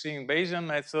methods, we have seen Bayesian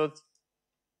methods.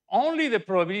 Only the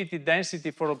probability density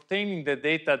for obtaining the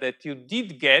data that you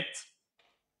did get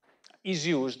is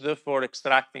used for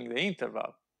extracting the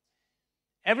interval.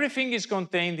 Everything is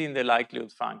contained in the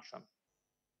likelihood function.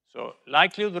 So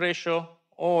likelihood ratio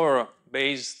or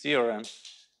Bayes' theorem,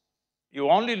 you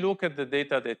only look at the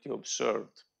data that you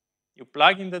observed. You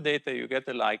plug in the data, you get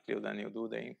the likelihood, and you do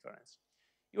the inference.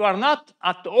 You are not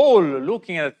at all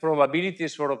looking at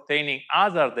probabilities for obtaining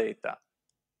other data,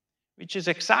 which is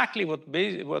exactly what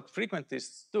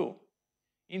frequentists do.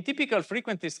 In typical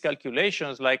frequentist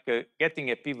calculations, like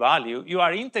getting a p-value, you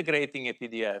are integrating a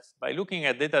PDF by looking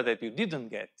at data that you didn't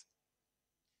get.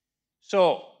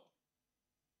 So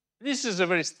this is a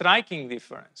very striking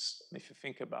difference, if you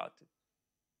think about it.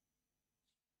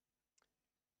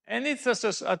 And it's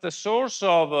at the source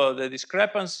of the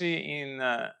discrepancy in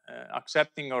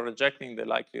accepting or rejecting the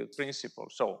likelihood principle.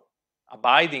 So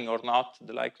abiding or not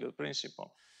the likelihood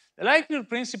principle. The likelihood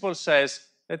principle says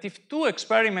that if 2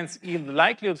 experiments yield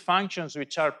likelihood functions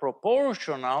which are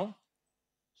proportional,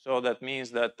 so that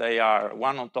means that they are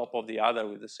one on top of the other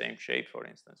with the same shape, for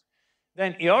instance,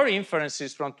 then your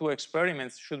inferences from 2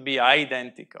 experiments should be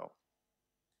identical.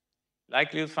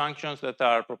 Likelihood functions that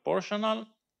are proportional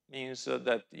means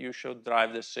that you should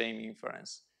drive the same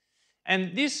inference.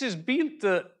 And this is built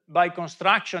by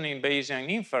construction in Bayesian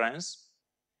inference,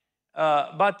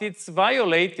 but it's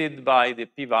violated by the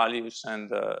p-values and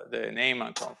the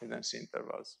Neyman confidence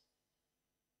intervals.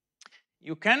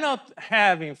 You cannot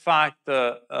have, in fact,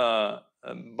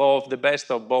 both the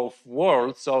best of both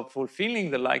worlds of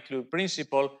fulfilling the likelihood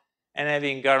principle and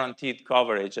having guaranteed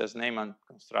coverage as Neyman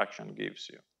construction gives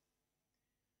you.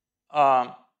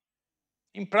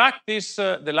 In practice,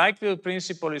 the likelihood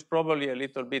principle is probably a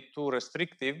little bit too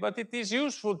restrictive, but it is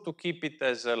useful to keep it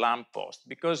as a lamppost,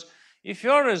 because if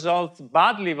your result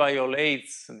badly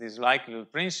violates this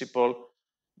likelihood principle,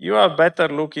 you are better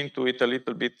look into it a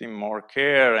little bit in more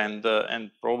care and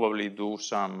probably do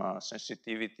some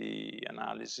sensitivity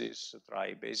analysis,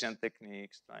 try Bayesian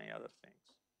techniques, try other things.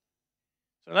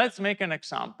 So let's make an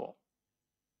example.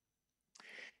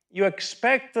 You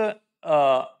expect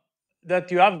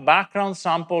that you have background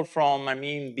sample from a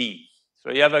mean B. So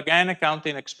you have again a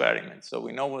counting experiment. So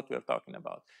we know what we're talking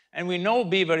about. And we know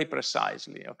B very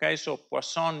precisely, okay? So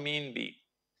Poisson mean B.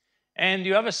 And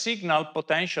you have a signal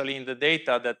potentially in the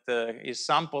data that is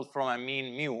sampled from a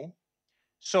mean mu.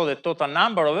 So the total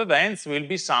number of events will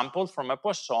be sampled from a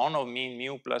Poisson of mean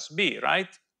mu plus b, right?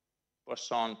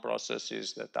 Poisson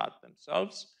processes that add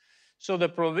themselves. So the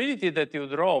probability that you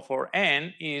draw for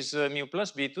n is mu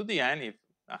plus b to the n, if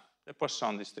the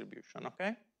Poisson distribution,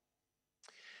 okay?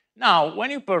 Now, when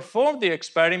you perform the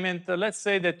experiment, let's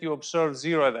say that you observe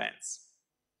 0 events.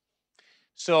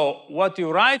 So what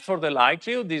you write for the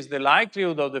likelihood is the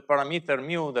likelihood of the parameter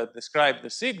mu that describes the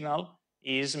signal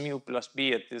is mu plus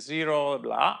b at 0,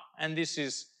 blah, and this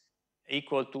is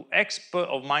equal to x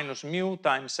of minus mu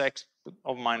times x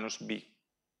of minus b.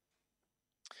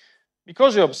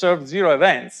 Because you observed 0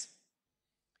 events,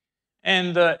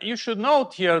 and you should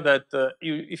note here that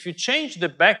if you change the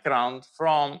background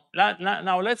from,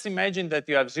 now let's imagine that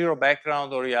you have 0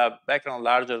 background or you have background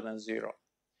larger than 0.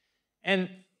 And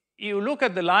you look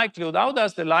at the likelihood, how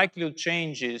does the likelihood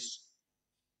change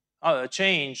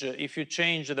if you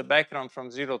change the background from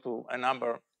 0 to a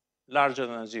number larger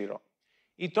than 0?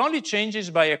 It only changes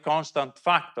by a constant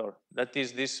factor, that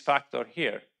is this factor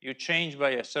here. You change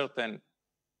by a certain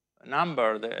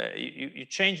number, you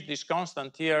change this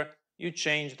constant here, you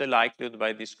change the likelihood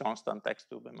by this constant x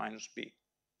to the minus b.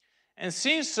 And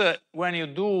since when you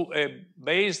do a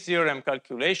Bayes theorem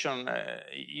calculation,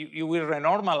 you will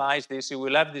renormalize this, you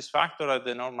will have this factor at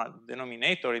the normal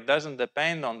denominator, it doesn't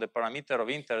depend on the parameter of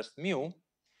interest mu.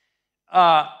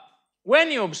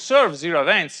 When you observe 0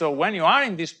 events, so when you are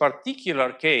in this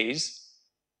particular case,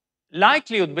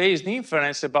 likelihood-based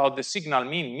inference about the signal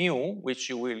mean mu, which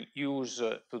you will use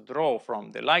to draw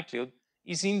from the likelihood,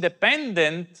 is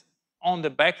independent on the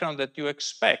background that you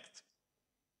expect.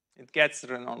 It gets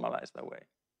renormalized away.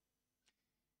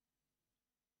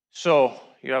 So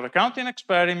you have a counting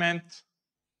experiment,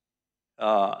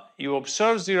 you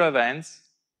observe 0 events,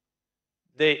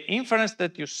 the inference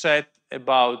that you set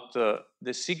about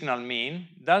the signal mean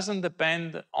doesn't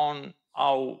depend on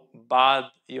how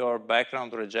bad your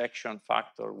background rejection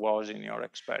factor was in your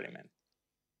experiment.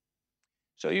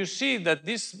 So you see that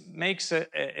this makes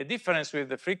a difference with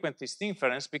the frequentist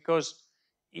inference, because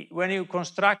when you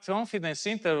construct confidence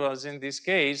intervals in this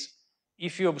case,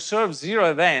 if you observe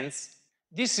 0 events,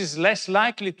 this is less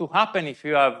likely to happen if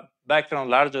you have background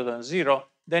larger than 0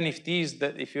 than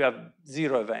if you have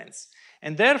 0 events.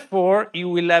 And therefore, you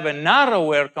will have a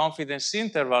narrower confidence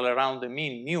interval around the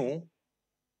mean mu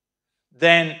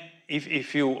than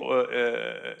if you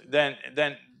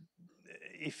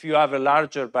have a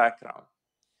larger background.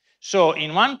 So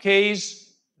in one case,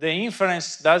 the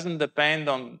inference doesn't depend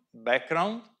on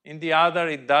background. In the other,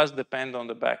 it does depend on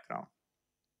the background.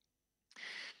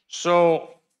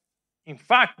 So in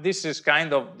fact, this is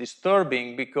kind of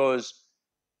disturbing, because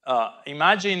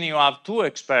imagine you have 2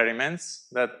 experiments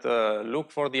that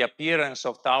look for the appearance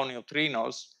of tau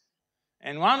neutrinos,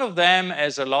 and one of them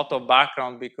has a lot of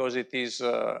background because it is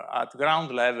at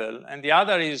ground level, and the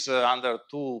other is under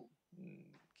 2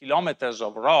 kilometers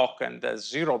of rock and there's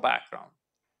 0 background.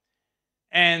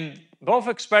 And both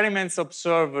experiments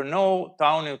observe no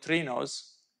tau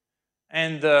neutrinos,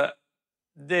 and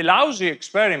the lousy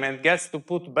experiment gets to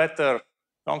put better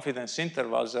confidence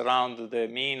intervals around the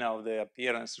mean of the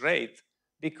appearance rate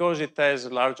because it has a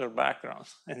larger background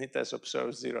and it has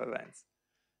observed 0 events.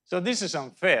 So this is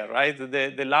unfair, right?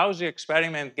 The lousy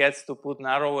experiment gets to put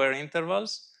narrower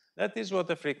intervals. That is what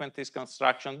the frequentist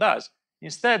construction does.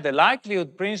 Instead, the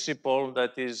likelihood principle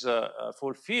that is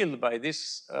fulfilled by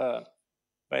this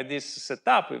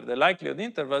setup with the likelihood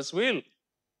intervals will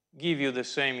give you the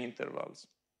same intervals.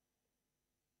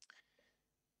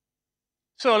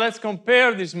 So let's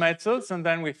compare these methods and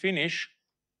then we finish.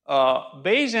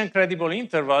 Bayesian credible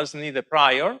intervals need a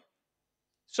prior.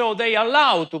 So they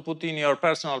allow to put in your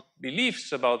personal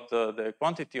beliefs about the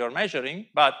quantity you're measuring,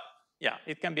 but yeah,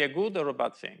 it can be a good or a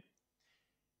bad thing.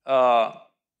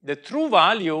 The true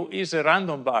value is a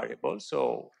random variable,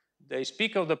 so they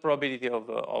speak of the probability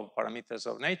of parameters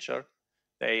of nature.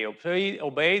 They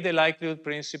obey the likelihood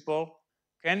principle,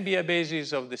 can be a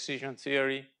basis of decision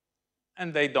theory,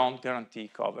 and they don't guarantee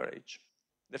coverage.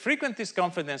 The frequentist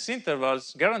confidence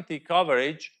intervals guarantee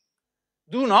coverage,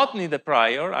 do not need a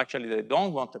prior. Actually, they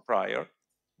don't want a prior.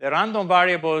 The random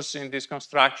variables in this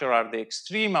construction are the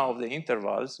extrema of the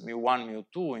intervals, mu1,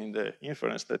 mu2 in the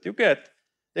inference that you get.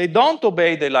 They don't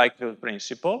obey the likelihood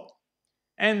principle,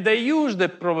 and they use the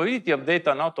probability of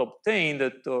data not obtained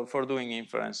for doing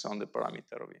inference on the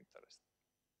parameter of interest.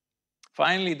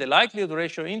 Finally, the likelihood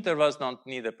ratio intervals don't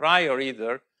need a prior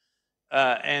either,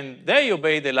 and they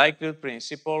obey the likelihood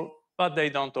principle, but they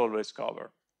don't always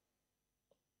cover.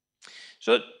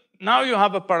 So now you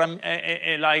have a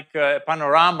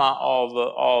panorama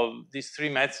of these three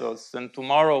methods, and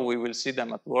tomorrow we will see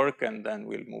them at work, and then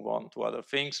we'll move on to other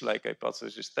things like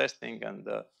hypothesis testing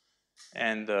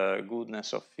and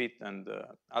goodness of fit and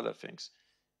other things.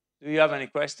 Do you have any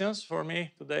questions for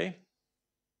me today?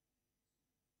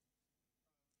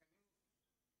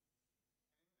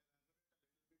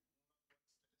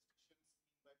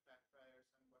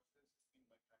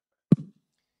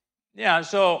 Yeah,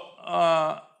 so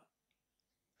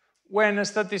when a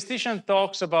statistician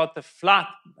talks about the flat,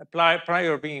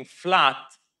 prior being flat,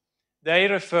 they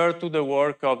refer to the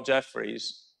work of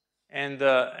Jeffreys. And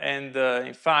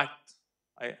in fact,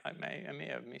 I may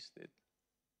have missed it.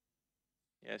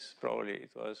 Yes, probably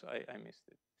it was, I missed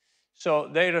it. So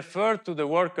they refer to the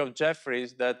work of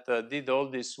Jeffreys that did all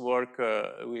this work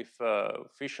with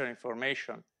Fisher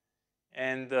information.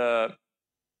 And, but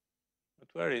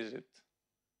where is it?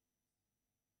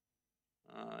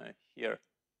 Here.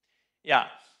 Yeah,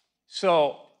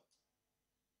 so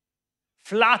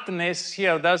flatness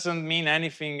here doesn't mean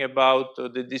anything about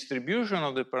the distribution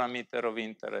of the parameter of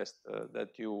interest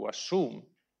that you assume.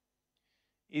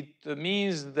 It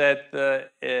means that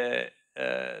the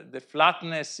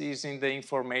flatness is in the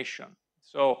information.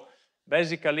 So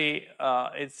basically,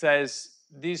 it says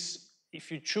this, if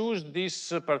you choose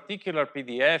this particular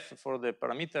PDF for the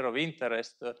parameter of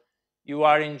interest, you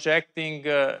are injecting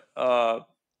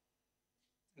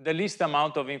the least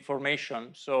amount of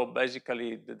information. So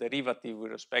basically, the derivative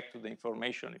with respect to the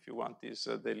information, if you want, is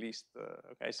the least.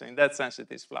 Okay, so in that sense, it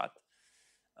is flat.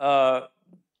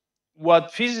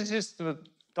 What physicists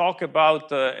talk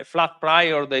about a flat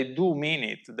prior, they do mean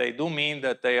it. They do mean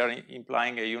that they are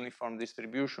implying a uniform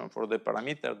distribution for the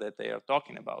parameter that they are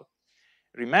talking about.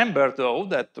 Remember, though,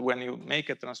 that when you make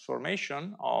a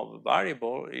transformation of a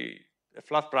variable, a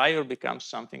flat prior becomes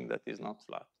something that is not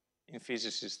flat in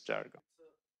physicist jargon.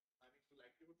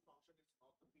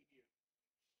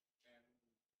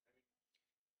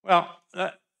 Well,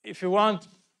 if you want,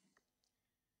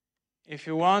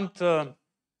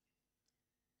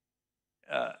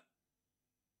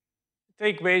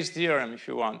 take Bayes' theorem if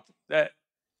you want.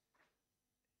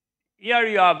 Here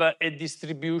you have a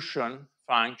distribution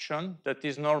function that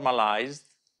is normalized.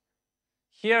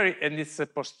 Here, and it's a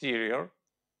posterior.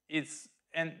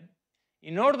 And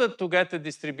in order to get a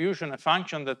distribution, a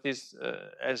function that is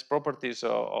has properties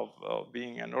of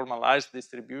being a normalized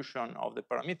distribution of the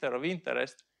parameter of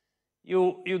interest,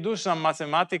 you do some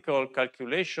mathematical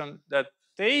calculation that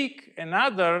take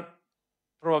another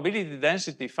probability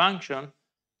density function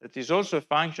that is also a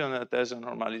function that has a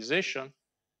normalization,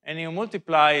 and you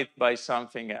multiply it by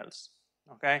something else,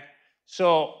 okay?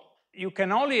 So you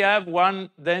can only have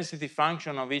one density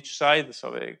function of each side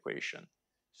of the equation.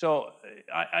 So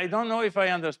I don't know if I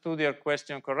understood your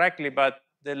question correctly, but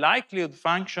the likelihood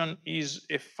function is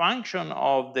a function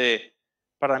of the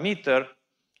parameter,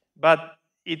 but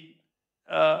it,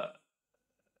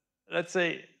 let's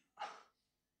say,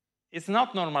 it's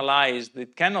not normalized.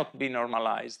 It cannot be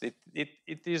normalized.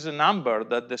 It is a number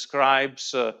that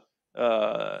describes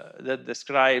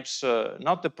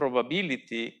not the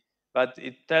probability, but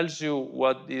it tells you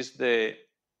what is the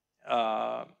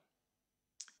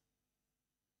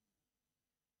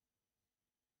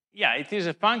yeah, it is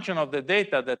a function of the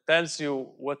data that tells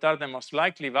you what are the most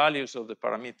likely values of the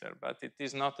parameter, but it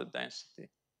is not a density.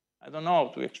 I don't know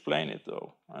how to explain it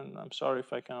though, and I'm sorry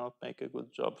if I cannot make a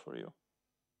good job for you.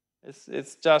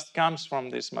 It just comes from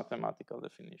this mathematical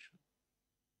definition.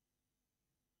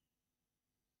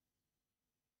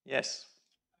 Yes.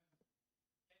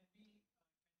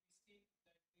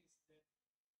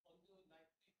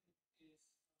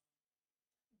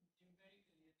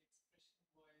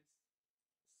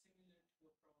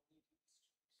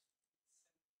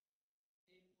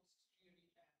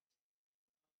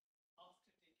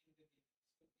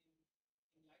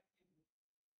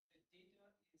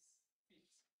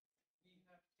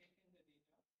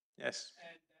 Yes.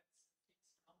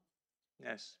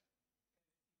 Yes.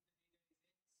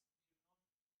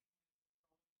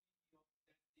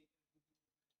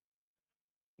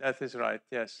 That is right.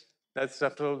 Yes. That's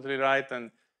absolutely right. And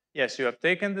yes, you have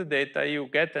taken the data, you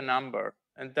get a number,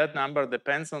 and that number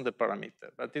depends on the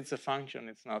parameter, but it's a function,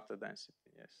 it's not a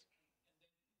density. Yes.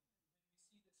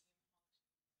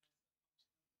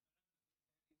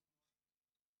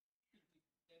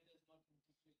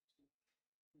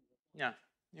 Yeah.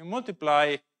 You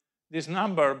multiply this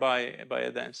number by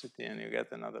a density and you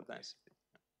get another density.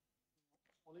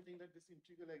 Only thing that this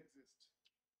integral exists.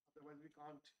 Otherwise, we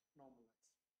can't normalize.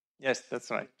 Yes,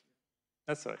 that's right.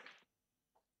 That's right.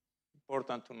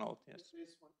 Important to note. Yes.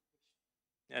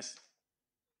 Yes.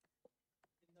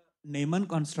 Neyman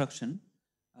construction,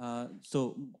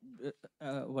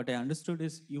 what I understood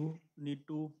is you need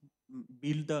to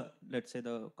build the, let's say,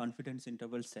 the confidence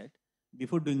interval set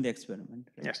before doing the experiment,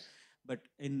 right? Yes. But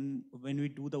when we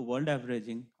do the world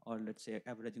averaging, or let's say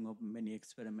averaging of many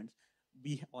experiments,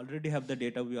 we already have the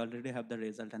data, we already have the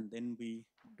result, and then we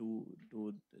do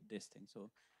this thing.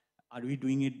 So are we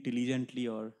doing it diligently,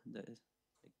 or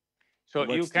so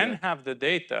you can have the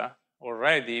data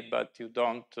already, but you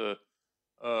don't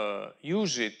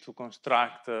use it to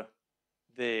construct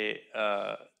the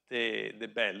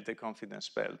belt, the confidence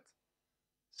belt.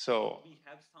 So we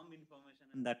have some information,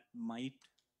 and that might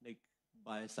like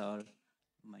bias our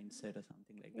mindset or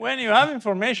something like that. When you have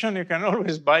information, you can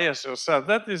always bias yourself.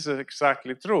 That is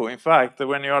exactly true. In fact,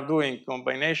 when you are doing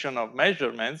combination of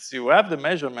measurements, you have the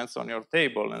measurements on your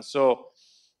table, and so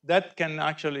that can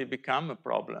actually become a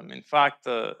problem. In fact,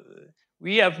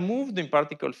 we have moved in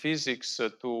particle physics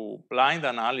to blind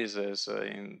analysis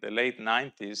in the late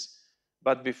 90s,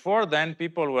 but before then,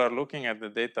 people were looking at the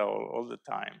data all the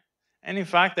time. And in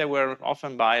fact, they were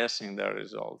often biasing their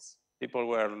results. People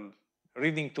were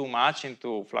reading too much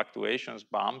into fluctuations,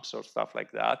 bumps, or stuff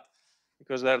like that,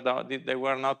 because they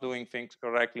were not doing things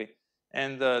correctly.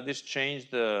 And this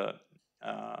changed like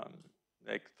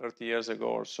 30 years ago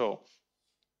or so.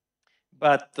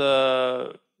 But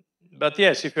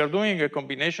yes, if you're doing a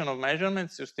combination of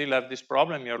measurements, you still have this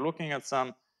problem. You're looking at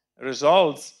some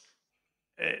results.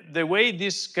 The way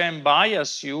this can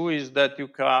bias you is that you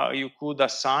could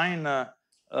assign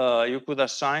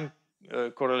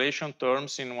correlation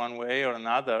terms in one way or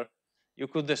another. You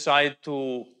could decide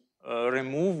to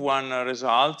remove one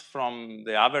result from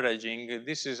the averaging.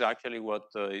 This is actually what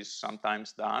is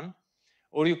sometimes done.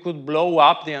 Or you could blow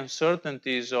up the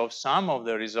uncertainties of some of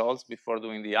the results before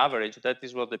doing the average. That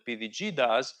is what the PDG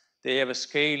does. They have a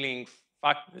scale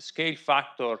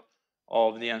factor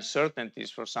of the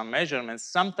uncertainties for some measurements.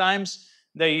 Sometimes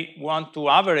they want to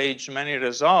average many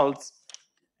results,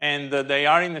 and they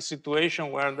are in a situation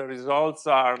where the results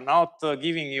are not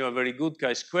giving you a very good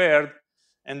chi-squared,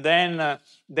 and then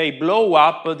they blow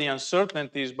up the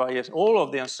uncertainties by all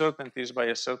of the uncertainties by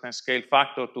a certain scale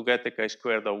factor to get a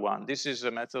chi-squared of 1. This is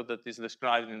a method that is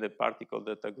described in the particle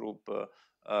data group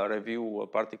review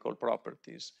particle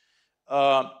properties.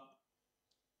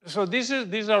 So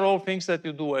these are all things that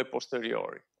you do a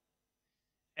posteriori.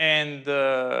 And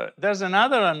there's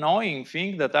another annoying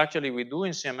thing that actually we do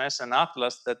in CMS and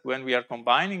Atlas, that when we are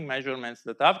combining measurements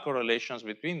that have correlations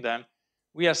between them,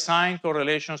 we assign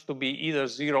correlations to be either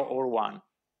 0 or 1.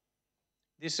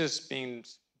 This has been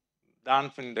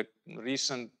done in the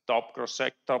recent top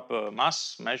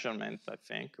mass measurement, I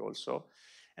think, also.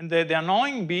 And the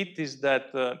annoying bit is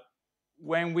that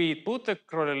when we put a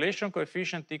correlation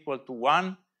coefficient equal to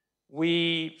 1,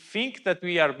 we think that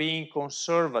we are being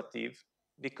conservative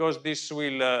because this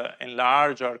will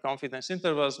enlarge our confidence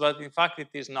intervals, but in fact it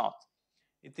is not.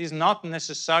 It is not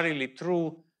necessarily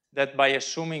true that by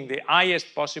assuming the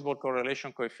highest possible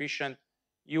correlation coefficient,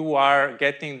 you are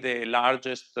getting the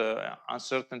largest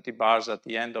uncertainty bars at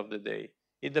the end of the day.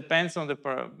 It depends on the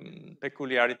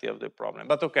peculiarity of the problem.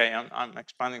 But okay, I'm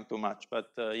expanding too much,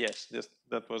 but yes,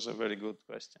 that was a very good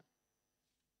question.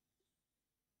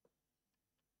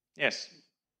 Yes.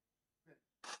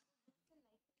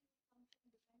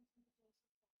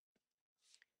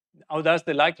 How does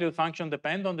the likelihood function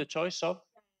depend on the choice of?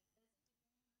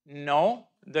 No,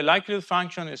 the likelihood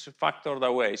function is factored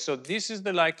away. So this is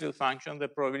the likelihood function, the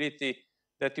probability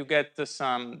that you get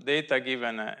some data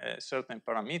given a certain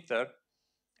parameter,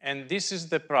 and this is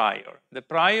the prior. The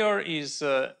prior is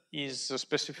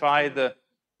specified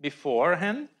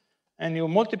beforehand, and you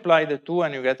multiply the two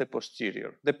and you get a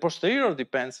posterior. The posterior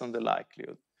depends on the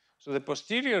likelihood. So the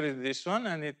posterior is this one,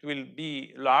 and it will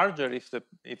be larger if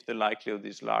the likelihood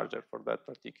is larger for that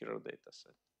particular data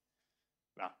set.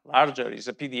 Well, larger is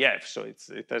a PDF, so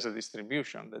it has a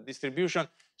distribution. The distribution,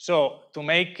 so to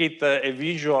make it a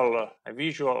visual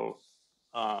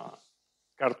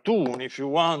cartoon, if you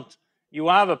want, you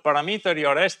have a parameter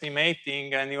you're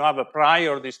estimating, and you have a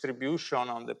prior distribution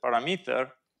on the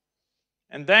parameter,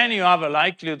 and then you have a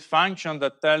likelihood function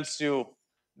that tells you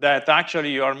that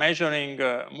actually you are measuring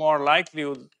more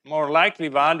likely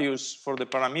values for the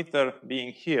parameter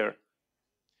being here.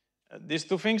 These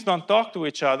two things don't talk to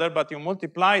each other, but you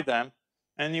multiply them,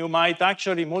 and you might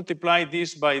actually multiply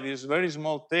this by this very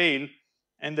small tail,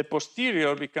 and the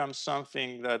posterior becomes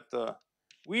something that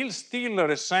will still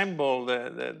resemble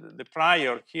the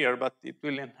prior here, but it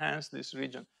will enhance this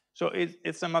region. So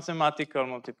it's a mathematical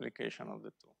multiplication of the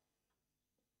two.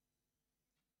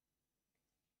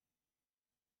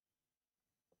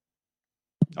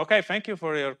 Okay, thank you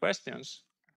for your questions.